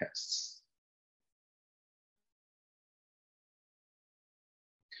corresponding tests.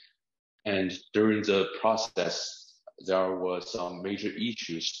 And during the process, there were some major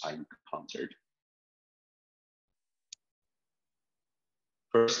issues I encountered.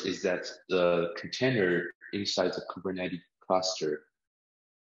 First is that the container inside the Kubernetes cluster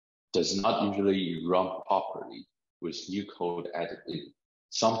does not usually run properly with new code added in.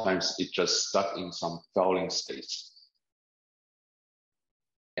 Sometimes it just stuck in some failing states.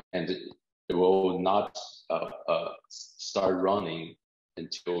 And it will not start running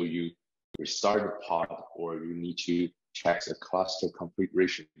until you restart the pod or you need to check the cluster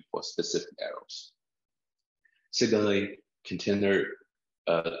configuration for specific errors. Secondly, container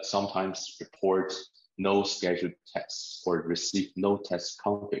sometimes report no scheduled tests or receive no test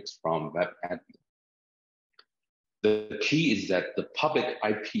configs from web admin. The key is that the public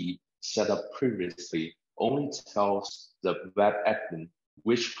IP set up previously only tells the web admin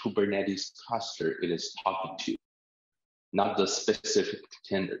which Kubernetes cluster it is talking to, not the specific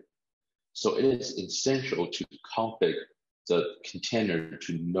container. So it is essential to config the container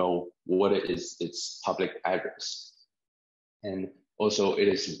to know what is its public address. And also it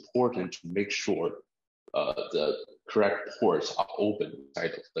is important to make sure the correct ports are open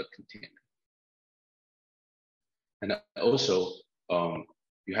inside of the container. And also,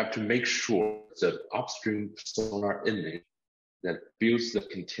 you have to make sure the upstream sonar image that builds the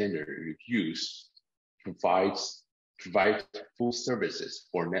container you use provides full services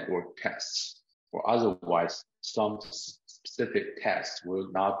for network tests, or otherwise some specific tests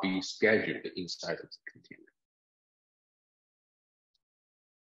will not be scheduled inside of the container.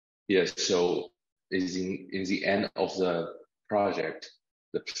 Yes, so in the end of the project,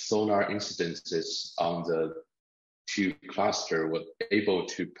 the sonar instances on the two cluster were able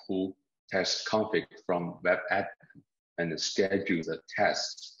to pull test config from web admin and schedule the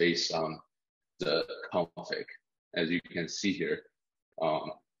tests based on the config. As you can see here,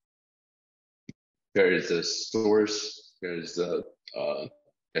 there is a source, there is a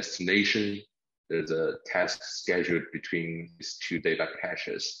destination, there's a task scheduled between these two data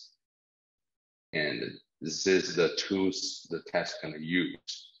caches. And this is the tools the task gonna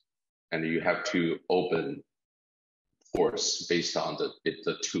use. And you have to open ports based on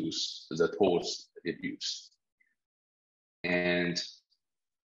the tools it used. And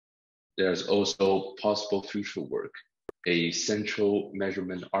there's also possible future work. A central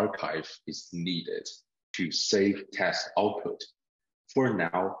measurement archive is needed to save test output. For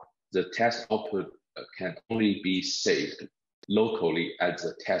now, the test output can only be saved locally at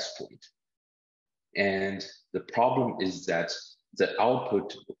the test point. And the problem is that the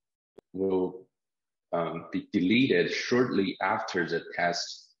output will be deleted shortly after the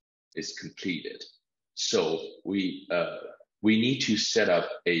test is completed. So we need to set up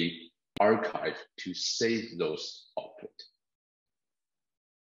a archive to save those output.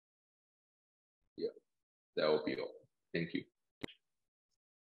 Yeah, that will be all. Thank you.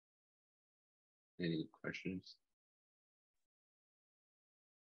 Any questions?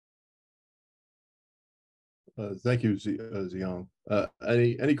 Thank you, Ziyang.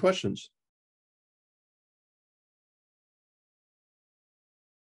 Any questions?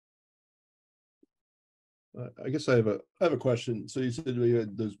 I guess I have a question. So you said we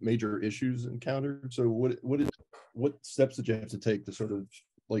had those major issues encountered. So what steps did you have to take to sort of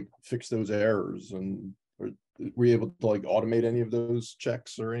like fix those errors, and were you able to like automate any of those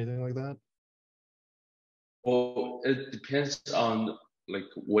checks or anything like that? Well, it depends on like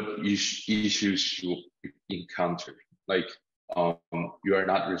what issues you encounter. Like you are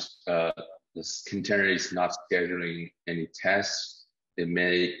not this container is not scheduling any tests. It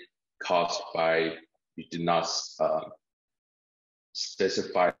may caused by you did not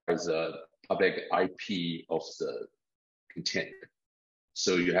specify the public IP of the container.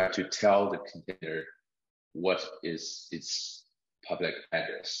 So you have to tell the container what is its public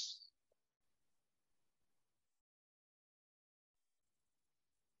address.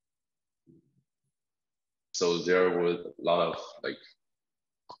 So there were a lot of like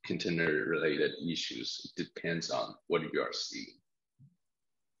container related issues. It depends on what you are seeing.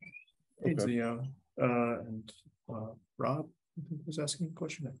 Hey, Ziyang, and Rob was asking a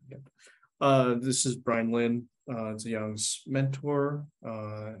question. I forget. This is Brian Lin, Ziyang's mentor,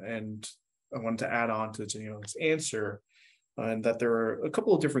 and I wanted to add on to Ziyang's answer, and that there are a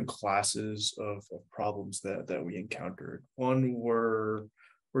couple of different classes of problems that we encountered. One were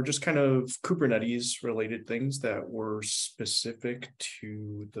just kind of Kubernetes related things that were specific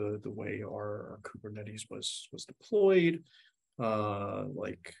to the way our Kubernetes was deployed,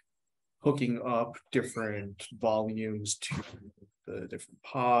 like hooking up different volumes to the different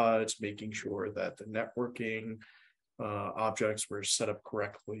pods, making sure that the networking objects were set up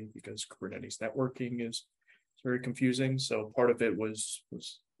correctly, because Kubernetes networking is very confusing. So part of it was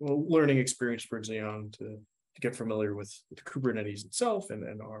a learning experience for Ziyang to get familiar with Kubernetes itself and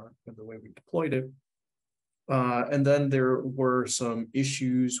the way we deployed it. And then there were some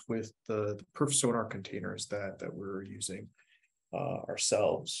issues with the perf sonar containers that we were using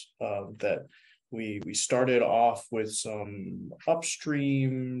ourselves, that we started off with some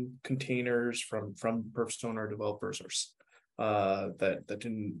upstream containers from perf sonar developers that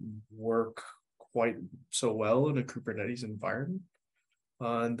didn't work quite so well in a Kubernetes environment.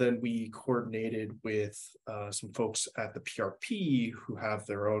 And then we coordinated with some folks at the PRP who have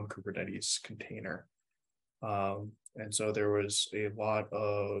their own Kubernetes container. And so there was a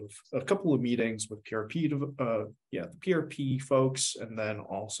couple of meetings with the PRP folks, and then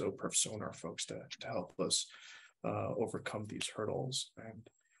also Perfsonar folks to help us overcome these hurdles.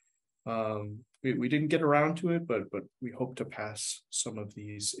 And we didn't get around to it, but we hope to pass some of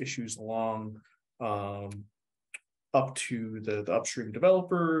these issues along up to the upstream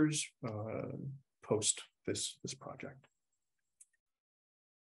developers post this project.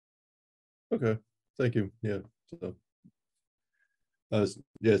 Okay, thank you. Yeah. So,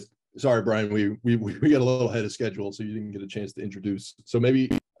 yes. Sorry, Brian. We got a little ahead of schedule, so you didn't get a chance to introduce. So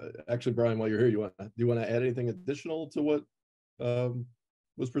maybe, actually, Brian, while you're here, do you want to add anything additional to what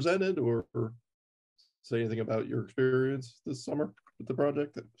was presented, or say anything about your experience this summer with the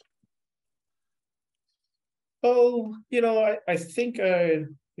project? Oh, I think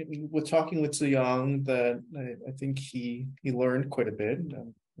with talking with Ziyang, that I think he learned quite a bit.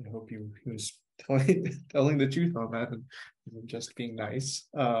 I hope he was telling the truth on that and just being nice.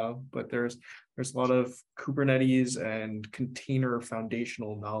 But there's a lot of Kubernetes and container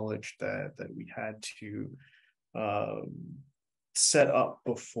foundational knowledge that we had to set up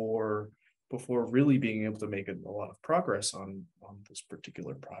before really being able to make a lot of progress on this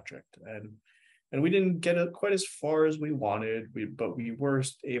particular project. And we didn't get it quite as far as we wanted, but we were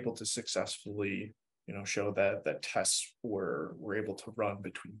able to successfully, show that tests were able to run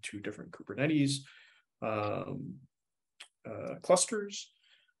between two different Kubernetes clusters.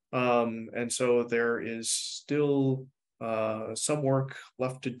 And so there is still some work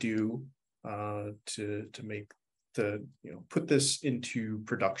left to do to make put this into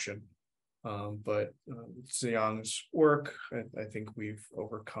production. But Ziyang's work, I think we've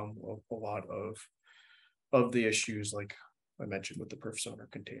overcome a lot of the issues, like I mentioned, with the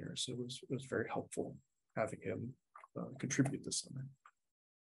Perfsonar container. So it was very helpful having him contribute this summer.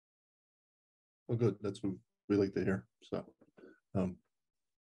 Well, good. That's what we like to hear.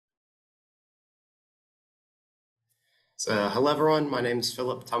 So, hello everyone. My name is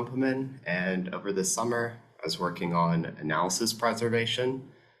Philip Templeman, and over the summer I was working on analysis preservation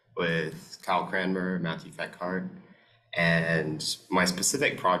with Kyle Cranmer, Matthew Feckhart, and my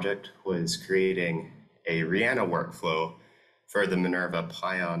specific project was creating a Rihanna workflow for the MINERvA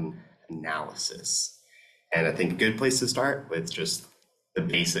Pion analysis. And I think a good place to start with just the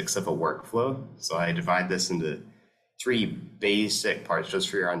basics of a workflow. So I divide this into 3 basic parts just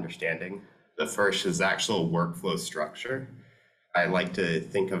for your understanding. The first is the actual workflow structure. I like to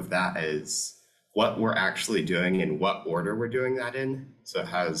think of that as what we're actually doing and what order we're doing that in. So it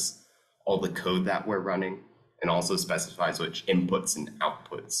has all the code that we're running and also specifies which inputs and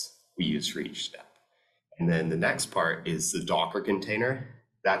outputs we use for each step. And then the next part is the Docker container.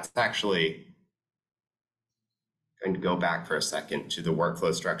 That's actually going to go back for a second to the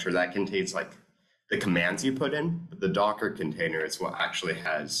workflow structure. That contains like the commands you put in, but the Docker container is what actually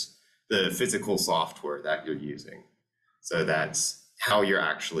has the physical software that you're using. So that's how you're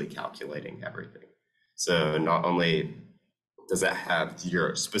actually calculating everything. So not only does it have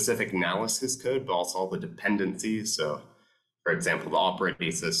your specific analysis code, but also all the dependencies. So for example, the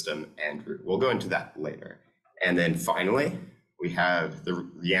operating system and root. We'll go into that later. And then finally, we have the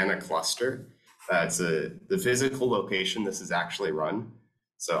Rihanna cluster. That's the physical location this is actually run.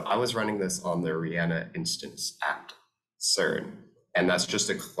 So I was running this on the Rihanna instance at CERN. And that's just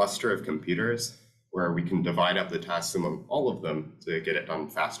a cluster of computers where we can divide up the tasks among all of them to get it done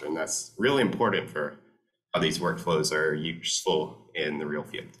faster. And that's really important for how these workflows are useful in the real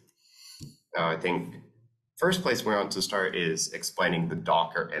field. Now, I think first place we want to start is explaining the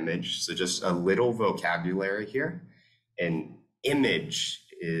Docker image. So just a little vocabulary here. An image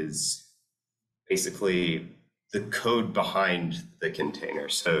is basically the code behind the container.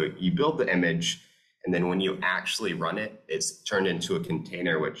 So you build the image, and then when you actually run it, it's turned into a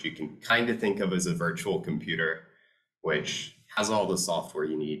container, which you can kind of think of as a virtual computer, which has all the software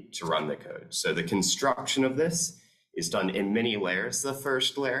you need to run the code. So the construction of this is done in many layers. The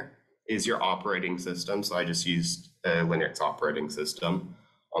first layer is your operating system. So I just used a Linux operating system.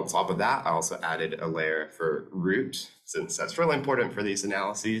 On top of that, I also added a layer for root, since that's really important for these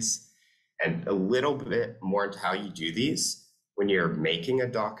analyses. And a little bit more into how you do these. When you're making a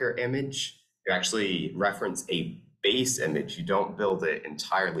Docker image, you actually reference a base image. You don't build it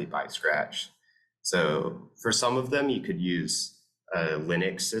entirely by scratch. So for some of them, you could use a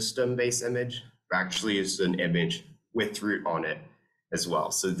Linux system base image, but actually use an image with root on it as well.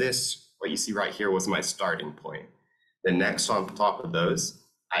 So this, what you see right here, was my starting point. The next on top of those,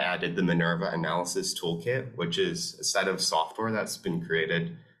 I added the MINERvA analysis toolkit, which is a set of software that's been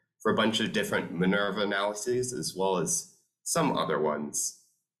created for a bunch of different MINERvA analyses, as well as some other ones.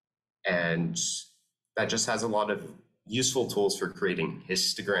 And that just has a lot of useful tools for creating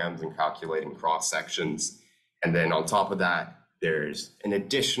histograms and calculating cross sections. And then on top of that, there's an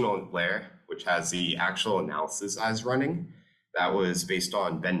additional layer, which has the actual analysis I was running. That was based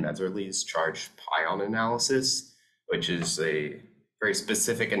on Ben Messerly's charged pion analysis, which is a very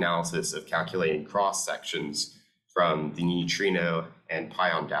specific analysis of calculating cross sections from the neutrino and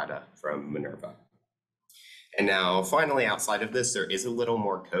pion data from MINERvA. And now finally, outside of this, there is a little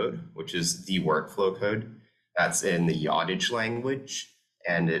more code, which is the workflow code. That's in the yardage language,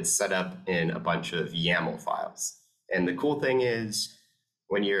 and it's set up in a bunch of YAML files. And the cool thing is,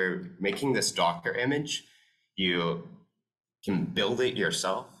 when you're making this Docker image, you can build it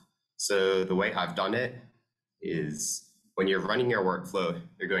yourself. So the way I've done it is, when you're running your workflow,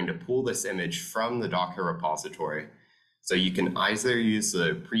 you're going to pull this image from the Docker repository. So you can either use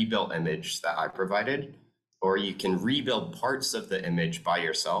the pre-built image that I provided, or you can rebuild parts of the image by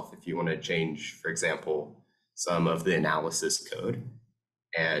yourself if you want to change, for example, some of the analysis code.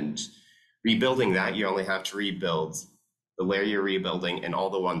 And rebuilding that, you only have to rebuild the layer you're rebuilding and all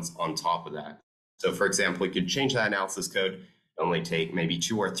the ones on top of that. So for example, you could change that analysis code, only take maybe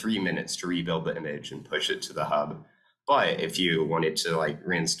 2 or 3 minutes to rebuild the image and push it to the hub. But if you wanted to like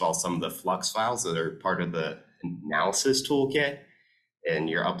reinstall some of the Flux files that are part of the analysis toolkit, and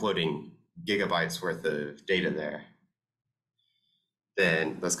you're uploading gigabytes worth of data there,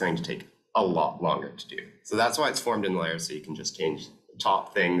 then that's going to take a lot longer to do. So that's why it's formed in layers, so you can just change the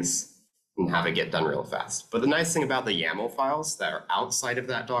top things and have it get done real fast. But the nice thing about the YAML files that are outside of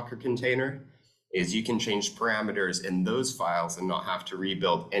that Docker container is you can change parameters in those files and not have to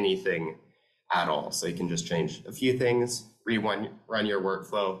rebuild anything at all. So you can just change a few things, run your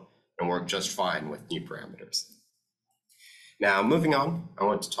workflow, and work just fine with new parameters. Now, moving on, I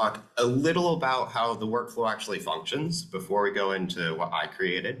want to talk a little about how the workflow actually functions before we go into what I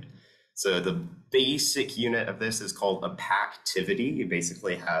created. So the basic unit of this is called a pactivity. You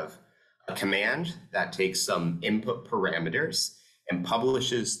basically have a command that takes some input parameters and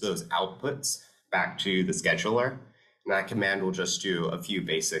publishes those outputs back to the scheduler. And that command will just do a few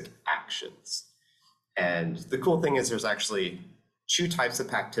basic actions. And the cool thing is there's actually 2 types of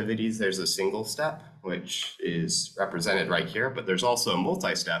pactivities. There's a single step, which is represented right here, but there's also a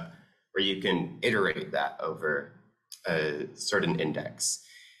multi-step where you can iterate that over a certain index.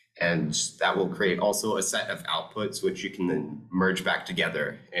 And that will create also a set of outputs, which you can then merge back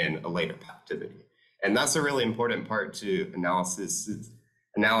together in a later pactivity. And that's a really important part to analyses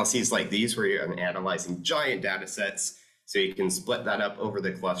like these, where you're analyzing giant data sets. So you can split that up over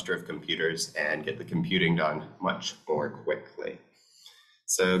the cluster of computers and get the computing done much more quickly.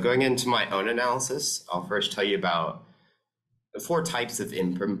 So going into my own analysis, I'll first tell you about the 4 types of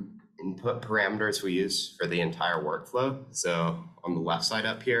input parameters we use for the entire workflow. So on the left side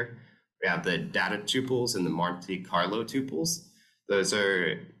up here, we have the data tuples and the Monte Carlo tuples. Those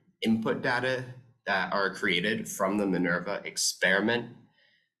are input data that are created from the MINERvA experiment.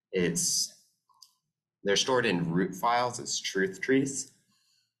 They're stored in root files as truth trees.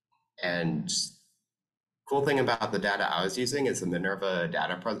 And cool thing about the data I was using is the MINERvA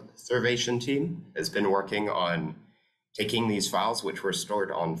data preservation team has been working on taking these files, which were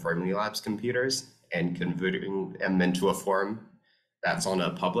stored on Fermilab's computers, and converting them into a form that's on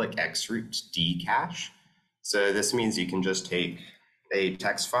a public xroot D cache. So this means you can just take a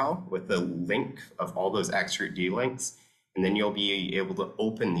text file with the link of all those xroot D links, and then you'll be able to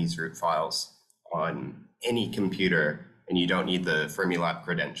open these root files on any computer, and you don't need the Fermilab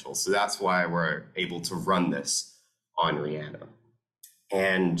credentials. So that's why we're able to run this on Rihanna.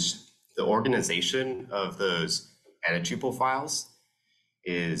 And the organization of those data tuple files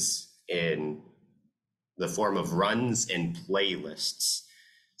is in the form of runs and playlists.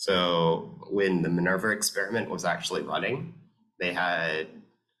 So when the MINERvA experiment was actually running, they had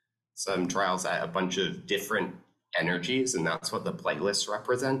some trials at a bunch of different energies, and that's what the playlists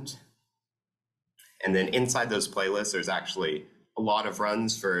represent. And then inside those playlists, there's actually a lot of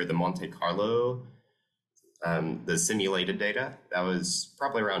runs for the Monte Carlo, the simulated data. That was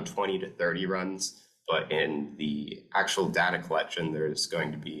probably around 20 to 30 runs, but in the actual data collection, there's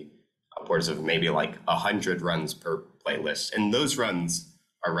going to be upwards of maybe like 100 runs per playlist. And those runs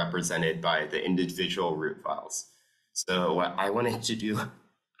are represented by the individual root files. So what I wanted to do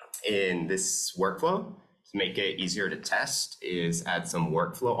in this workflow to make it easier to test is add some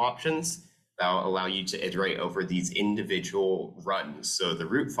workflow options that will allow you to iterate over these individual runs. So the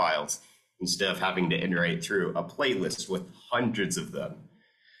root files, instead of having to iterate through a playlist with hundreds of them,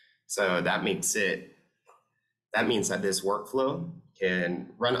 So that means that this workflow can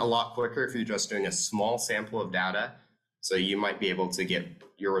run a lot quicker if you're just doing a small sample of data. So you might be able to get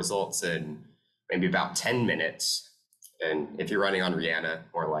your results in maybe about 10 minutes. And if you're running on Rihanna,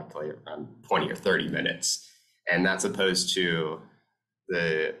 more likely around 20 or 30 minutes. And that's opposed to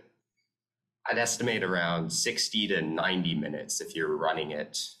I'd estimate around 60 to 90 minutes if you're running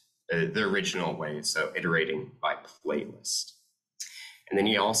it the original way, so iterating by playlist. And then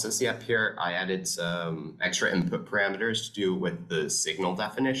you also see up here, I added some extra input parameters to do with the signal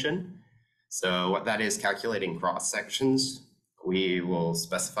definition. So what that is, calculating cross sections, we will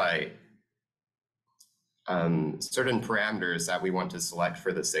specify certain parameters that we want to select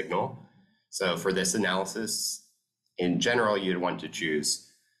for the signal. So for this analysis, in general, you'd want to choose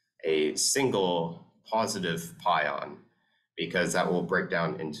a single positive pion, because that will break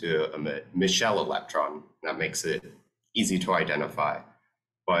down into a Michel electron. That makes it easy to identify.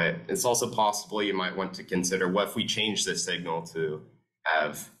 But it's also possible you might want to consider, what if we change the signal to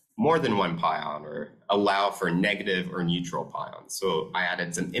have more than one pion, or allow for negative or neutral pions. So I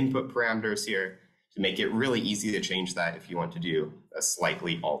added some input parameters here to make it really easy to change that if you want to do a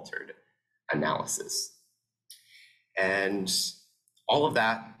slightly altered analysis. And all of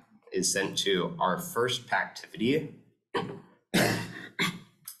that is sent to our first Pactivity,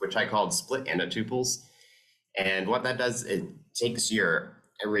 which I called split nanotuples. And what that does, it takes your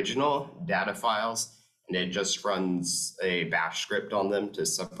original data files and it just runs a bash script on them to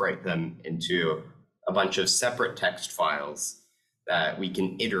separate them into a bunch of separate text files that we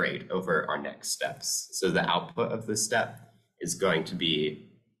can iterate over our next steps. So the output of this step is going to be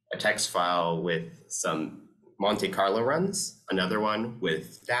a text file with some Monte Carlo runs, another one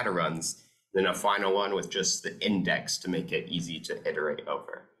with data runs, then a final one with just the index to make it easy to iterate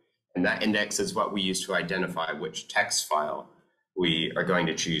over. And that index is what we use to identify which text file we are going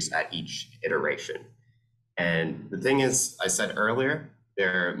to choose at each iteration. And the thing is, I said earlier,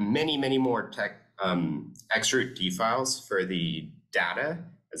 there are many, many more extra D files for the data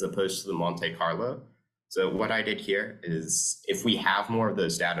as opposed to the Monte Carlo. So what I did here is, if we have more of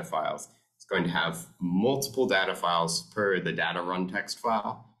those data files, it's going to have multiple data files per the data run text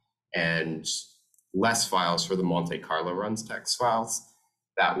file and less files for the Monte Carlo runs text files.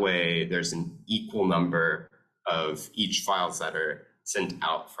 That way there's an equal number of each files that are sent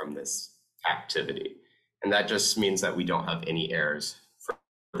out from this activity. And that just means that we don't have any errors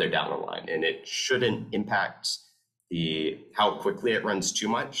further down the line. And it shouldn't impact how quickly it runs too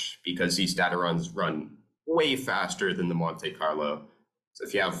much, because these data runs run way faster than the Monte Carlo. So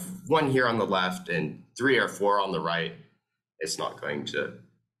if you have one here on the left and 3 or 4 on the right, it's not going to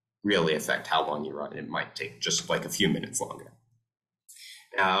really affect how long you run. It might take just like a few minutes longer.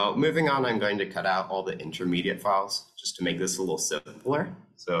 Now, moving on, I'm going to cut out all the intermediate files just to make this a little simpler.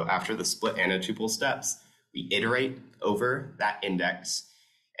 So after the split nantuple steps, we iterate over that index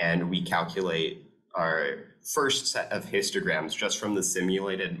and we calculate our first set of histograms just from the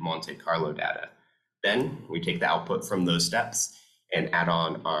simulated Monte Carlo data. Then we take the output from those steps and add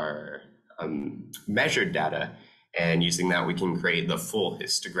on our measured data. And using that, we can create the full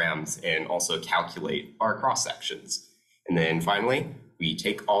histograms and also calculate our cross sections. And then finally, we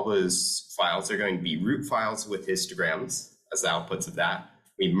take all those files, they're going to be root files with histograms as the outputs of that.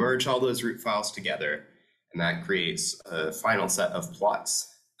 We merge all those root files together, and that creates a final set of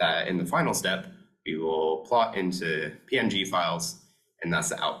plots that in the final step, we will plot into PNG files, and that's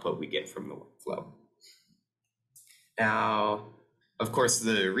the output we get from the workflow. Now, of course,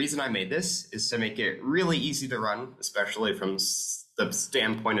 the reason I made this is to make it really easy to run, especially from the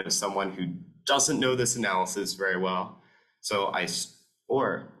standpoint of someone who doesn't know this analysis very well.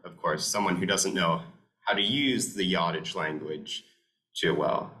 Or, of course, someone who doesn't know how to use the yardage language too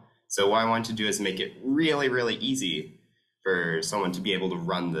well. So what I want to do is make it really, really easy for someone to be able to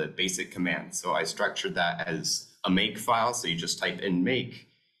run the basic commands. So I structured that as a make file. So you just type in make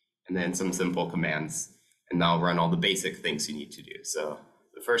and then some simple commands, and that'll run all the basic things you need to do. So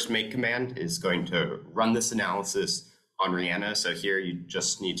the first make command is going to run this analysis on Rihanna. So here you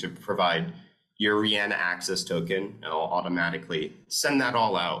just need to provide your Rihanna access token, and it'll automatically send that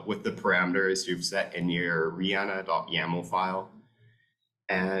all out with the parameters you've set in your rihanna.yaml file.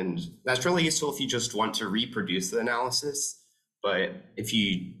 And that's really useful if you just want to reproduce the analysis. But if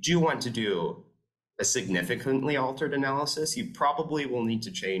you do want to do a significantly altered analysis, you probably will need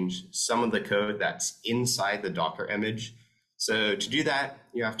to change some of the code that's inside the Docker image. So to do that,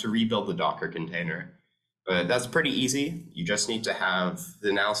 you have to rebuild the Docker container. But that's pretty easy. You just need to have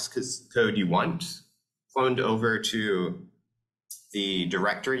the analysis code you want cloned over to the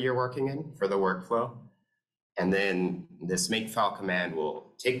directory you're working in for the workflow. And then this makefile command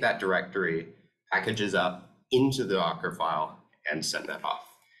will take that directory, packages up into the Docker file, and send that off.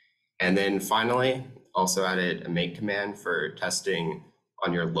 And then finally, also added a make command for testing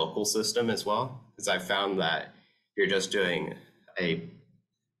on your local system as well, because I found that you're just doing an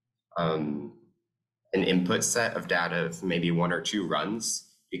input set of data of maybe 1 or 2 runs.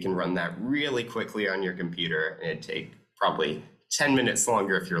 You can run that really quickly on your computer, and it'd take probably 10 minutes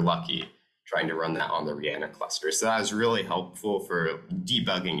longer if you're lucky trying to run that on the Rihanna cluster. So that was really helpful for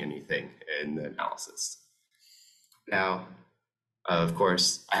debugging anything in the analysis. Now, of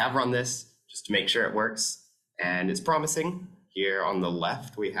course, I have run this just to make sure it works, and it's promising. Here on the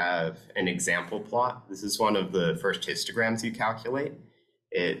left, we have an example plot. This is one of the first histograms you calculate.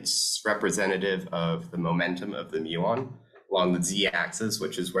 It's representative of the momentum of the muon along the z-axis,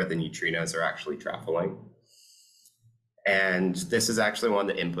 which is where the neutrinos are actually traveling. And this is actually one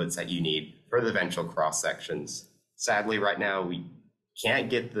of the inputs that you need for the eventual cross sections. Sadly, right now, we can't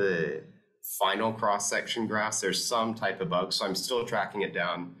get the final cross-section graphs. There's some type of bug, so I'm still tracking it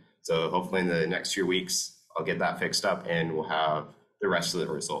down. So hopefully in the next few weeks, I'll get that fixed up and we'll have the rest of the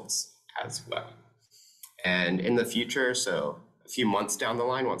results as well. And in the future, so a few months down the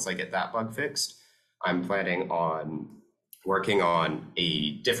line, once I get that bug fixed, I'm planning on working on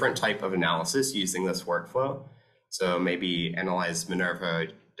a different type of analysis using this workflow. So maybe analyze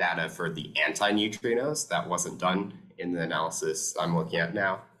MINERvA data for the anti-neutrinos. That wasn't done in the analysis I'm looking at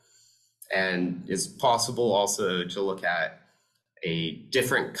now. And it's possible also to look at a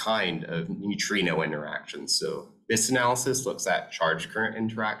different kind of neutrino interaction. So this analysis looks at charge current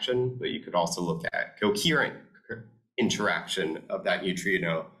interaction, but you could also look at coherent interaction of that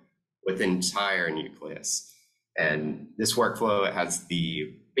neutrino with the entire nucleus. And this workflow has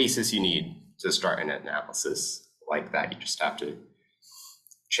the basis you need to start an analysis like that. You just have to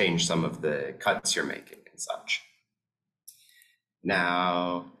change some of the cuts you're making and such.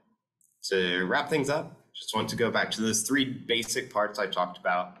 Now, to wrap things up, just want to go back to those 3 basic parts I talked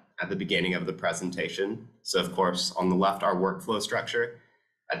about at the beginning of the presentation. So of course, on the left, our workflow structure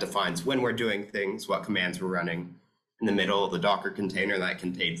that defines when we're doing things, what commands we're running. In the middle, the Docker container that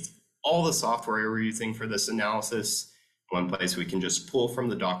contains all the software we're using for this analysis. One place we can just pull from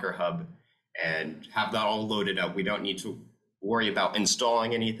the Docker hub and have that all loaded up. We don't need to worry about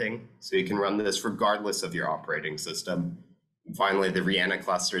installing anything. So you can run this regardless of your operating system. And finally, the Rihanna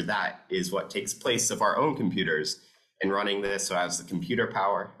cluster, that is what takes place of our own computers. And running this so as the computer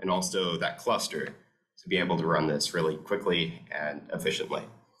power and also that cluster to be able to run this really quickly and efficiently.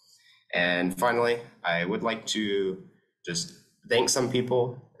 And finally, I would like to just thank some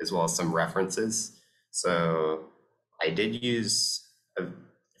people as well as some references. So I did use a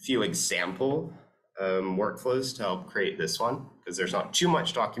few example workflows to help create this one, because there's not too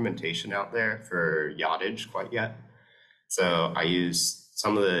much documentation out there for yachtage quite yet. So I used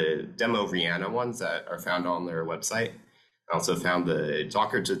some of the demo Rihanna ones that are found on their website. I also found the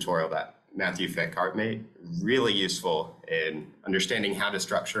Docker tutorial that Matthew Feckhart made really useful in understanding how to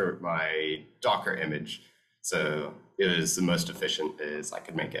structure my Docker image. So it was the most efficient as I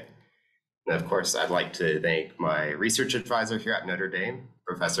could make it. And of course, I'd like to thank my research advisor here at Notre Dame,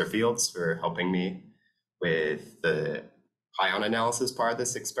 Professor Fields, for helping me with the pion analysis part of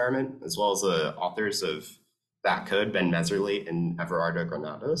this experiment, as well as the authors of that code, Ben Meserly and Everardo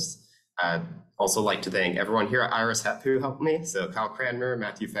Granados. I'd also like to thank everyone here at IRIS-HEP who helped me. So Kyle Cranmer,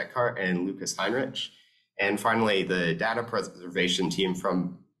 Matthew Feckhart, and Lucas Heinrich. And finally, the data preservation team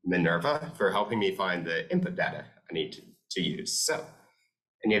from MINERvA for helping me find the input data I need to use. So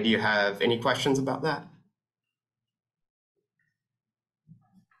any of you have any questions about that?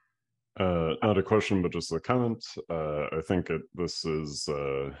 Not a question, but just a comment. I think this is,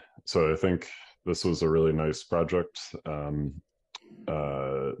 so I think this was a really nice project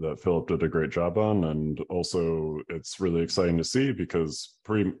that Philip did a great job on. And also it's really exciting to see because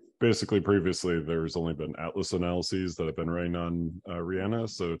basically previously there's only been Atlas analyses that have been running on Rihanna.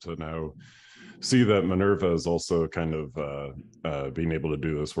 So to now see that MINERvA is also kind of being able to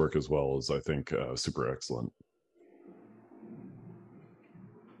do this work as well is, I think, super excellent.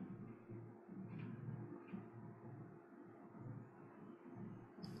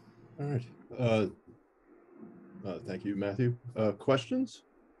 All right. Thank you, Matthew. Questions?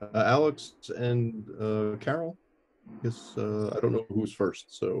 Alex and Carol? I guess I don't know who's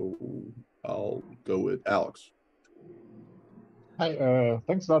first, so I'll go with Alex. Hi,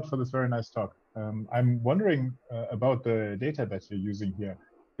 thanks a lot for this very nice talk. I'm wondering about the data that you're using here.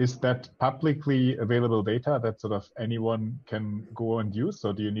 is that publicly available data that sort of anyone can go and use,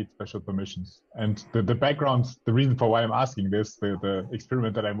 or do you need special permissions? And the background, the reason for why I'm asking this, the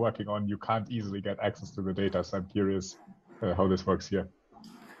experiment that I'm working on, you can't easily get access to the data. So I'm curious how this works here.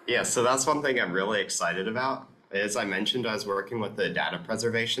 Yeah, so that's one thing I'm really excited about. As I mentioned, I was working with the data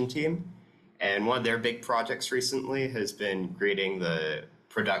preservation team, and one of their big projects recently has been creating the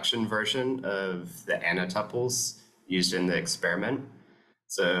production version of the nanotuples used in the experiment.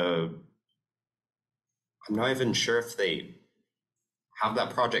 So I'm not even sure if they have that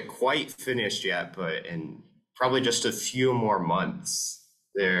project quite finished yet, but in probably just a few more months,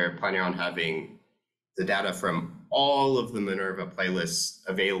 they're planning on having the data from all of the MINERvA playlists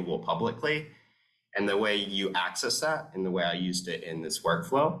available publicly. And the way you access that, and the way I used it in this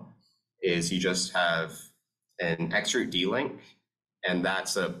workflow, is you just have an exroot D link, and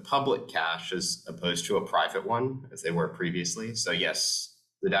that's a public cache as opposed to a private one, as they were previously. So yes,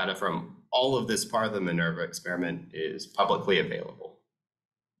 the data from all of this part of the MINERvA experiment is publicly available.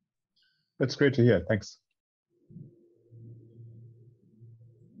 That's great to hear. Thanks.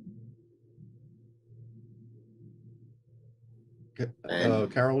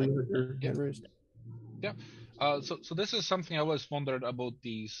 Carol, you had your hand raised? Yeah. So this is something I always wondered about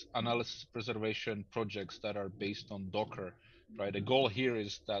these analysis preservation projects that are based on Docker, right? The goal here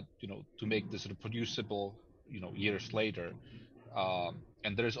is that, to make this reproducible, years later.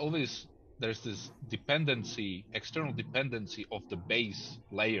 And there's this dependency, external dependency of the base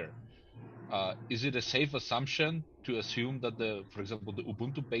layer. Is it a safe assumption to assume that for example, the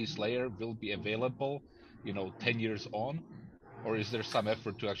Ubuntu base layer will be available, 10 years on? Or is there some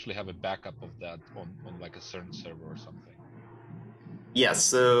effort to actually have a backup of that on like a CERN server or something? Yeah,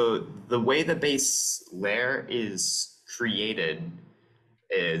 so the way the base layer is created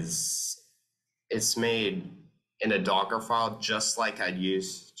is it's made in a Docker file just like I'd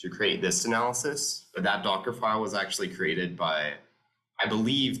use to create this analysis. But that Docker file was actually created by, I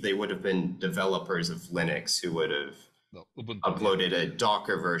believe they would have been developers of Linux who would have uploaded a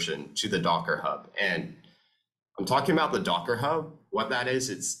Docker version to the Docker Hub. And I'm talking about the Docker Hub. What that is,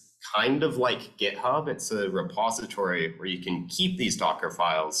 it's kind of like GitHub. It's a repository where you can keep these Docker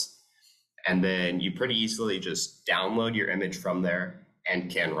files, and then you pretty easily just download your image from there and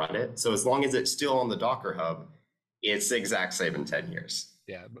can run it. So as long as it's still on the Docker Hub, it's the exact same in 10 years.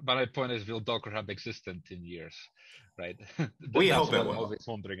 Yeah, but my point is, will Docker Hub exist in 10 years, right? We hope it will. I'm always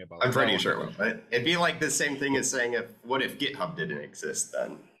wondering about. I'm pretty sure it will. But it'd be like the same thing as saying, what if GitHub didn't exist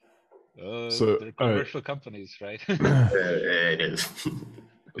then? So they're commercial companies, right? It is.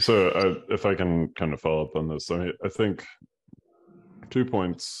 So if I can kind of follow up on this, I think 2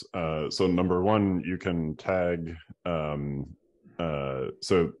 points. So number one, you can tag. So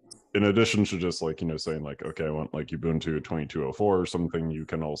in addition to just like, saying like, okay, I want like Ubuntu 2204 or something, you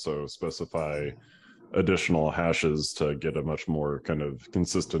can also specify additional hashes to get a much more kind of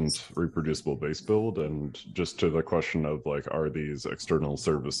consistent reproducible base build. And just to the question of like, are these external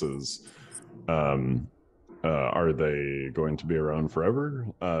services, are they going to be around forever?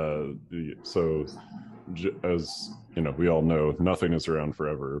 So as we all know, nothing is around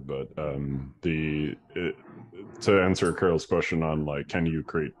forever, but to answer Carol's question on like, can you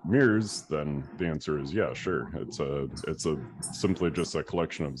create mirrors? Then the answer is yeah, sure. It's simply just a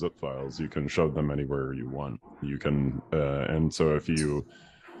collection of zip files. You can shove them anywhere you want. You can, and so if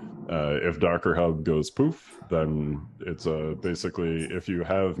Docker Hub goes poof, then it's basically, if you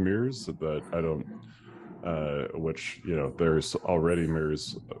have mirrors that which there's already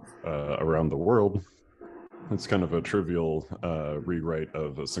mirrors around the world. It's kind of a trivial rewrite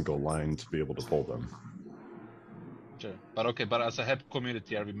of a single line to be able to pull them. Sure, but as a HEP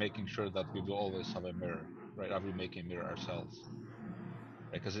community, are we making sure that we will always have a mirror, right? Are we making a mirror ourselves?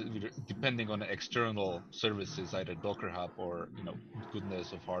 Because depending on the external services, either Docker Hub or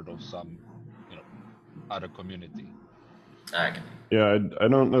goodness of heart of some other community. Okay. Yeah, I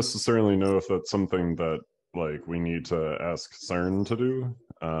don't necessarily know if that's something that like we need to ask CERN to do.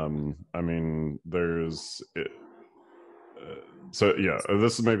 I mean, so yeah,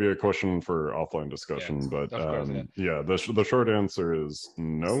 this is maybe a question for offline discussion, but yeah, the short answer is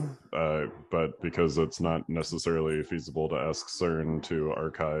no, but because it's not necessarily feasible to ask CERN to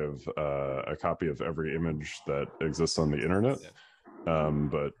archive a copy of every image that exists on the internet.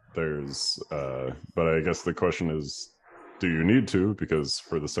 But I guess the question is, do you need to? Because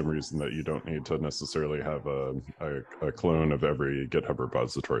for the same reason that you don't need to necessarily have a clone of every GitHub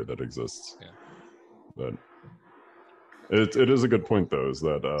repository that exists. Yeah. But it is a good point, though, is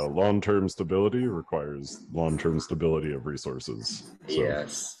that long-term stability requires long-term stability of resources. So.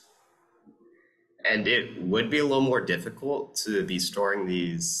 Yes. And it would be a little more difficult to be storing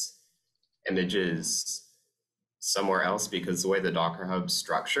these images somewhere else because the way the Docker Hub's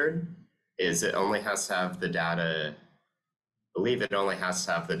structured is it only has to have the data, I believe it only has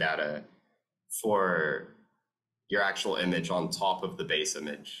to have the data for your actual image on top of the base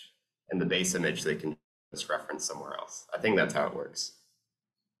image. And the base image they can just reference somewhere else. I think that's how it works.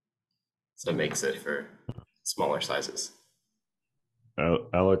 So it makes it for smaller sizes.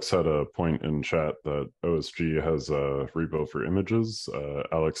 Alex had a point in chat that OSG has a repo for images.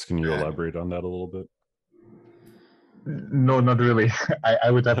 Alex, can you elaborate on that a little bit? No, not really.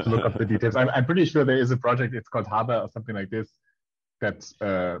 I would have to look up the details. I'm pretty sure there is a project, it's called Harbor or something like this, that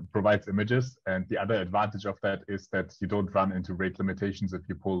provides images. And the other advantage of that is that you don't run into rate limitations if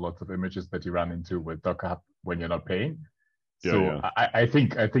you pull lots of images that you run into with Docker Hub when you're not paying. So yeah. I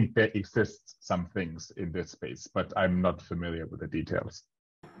think there exists some things in this space, but I'm not familiar with the details.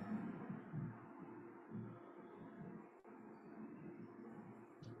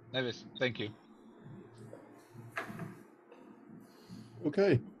 Nevis, thank you.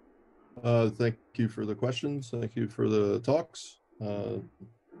 Okay. Thank you for the questions. Thank you for the talks.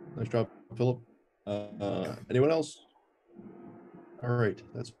 Nice job, Philip. Anyone else? All right,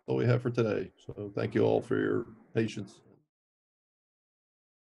 that's all we have for today. So thank you all for your patience.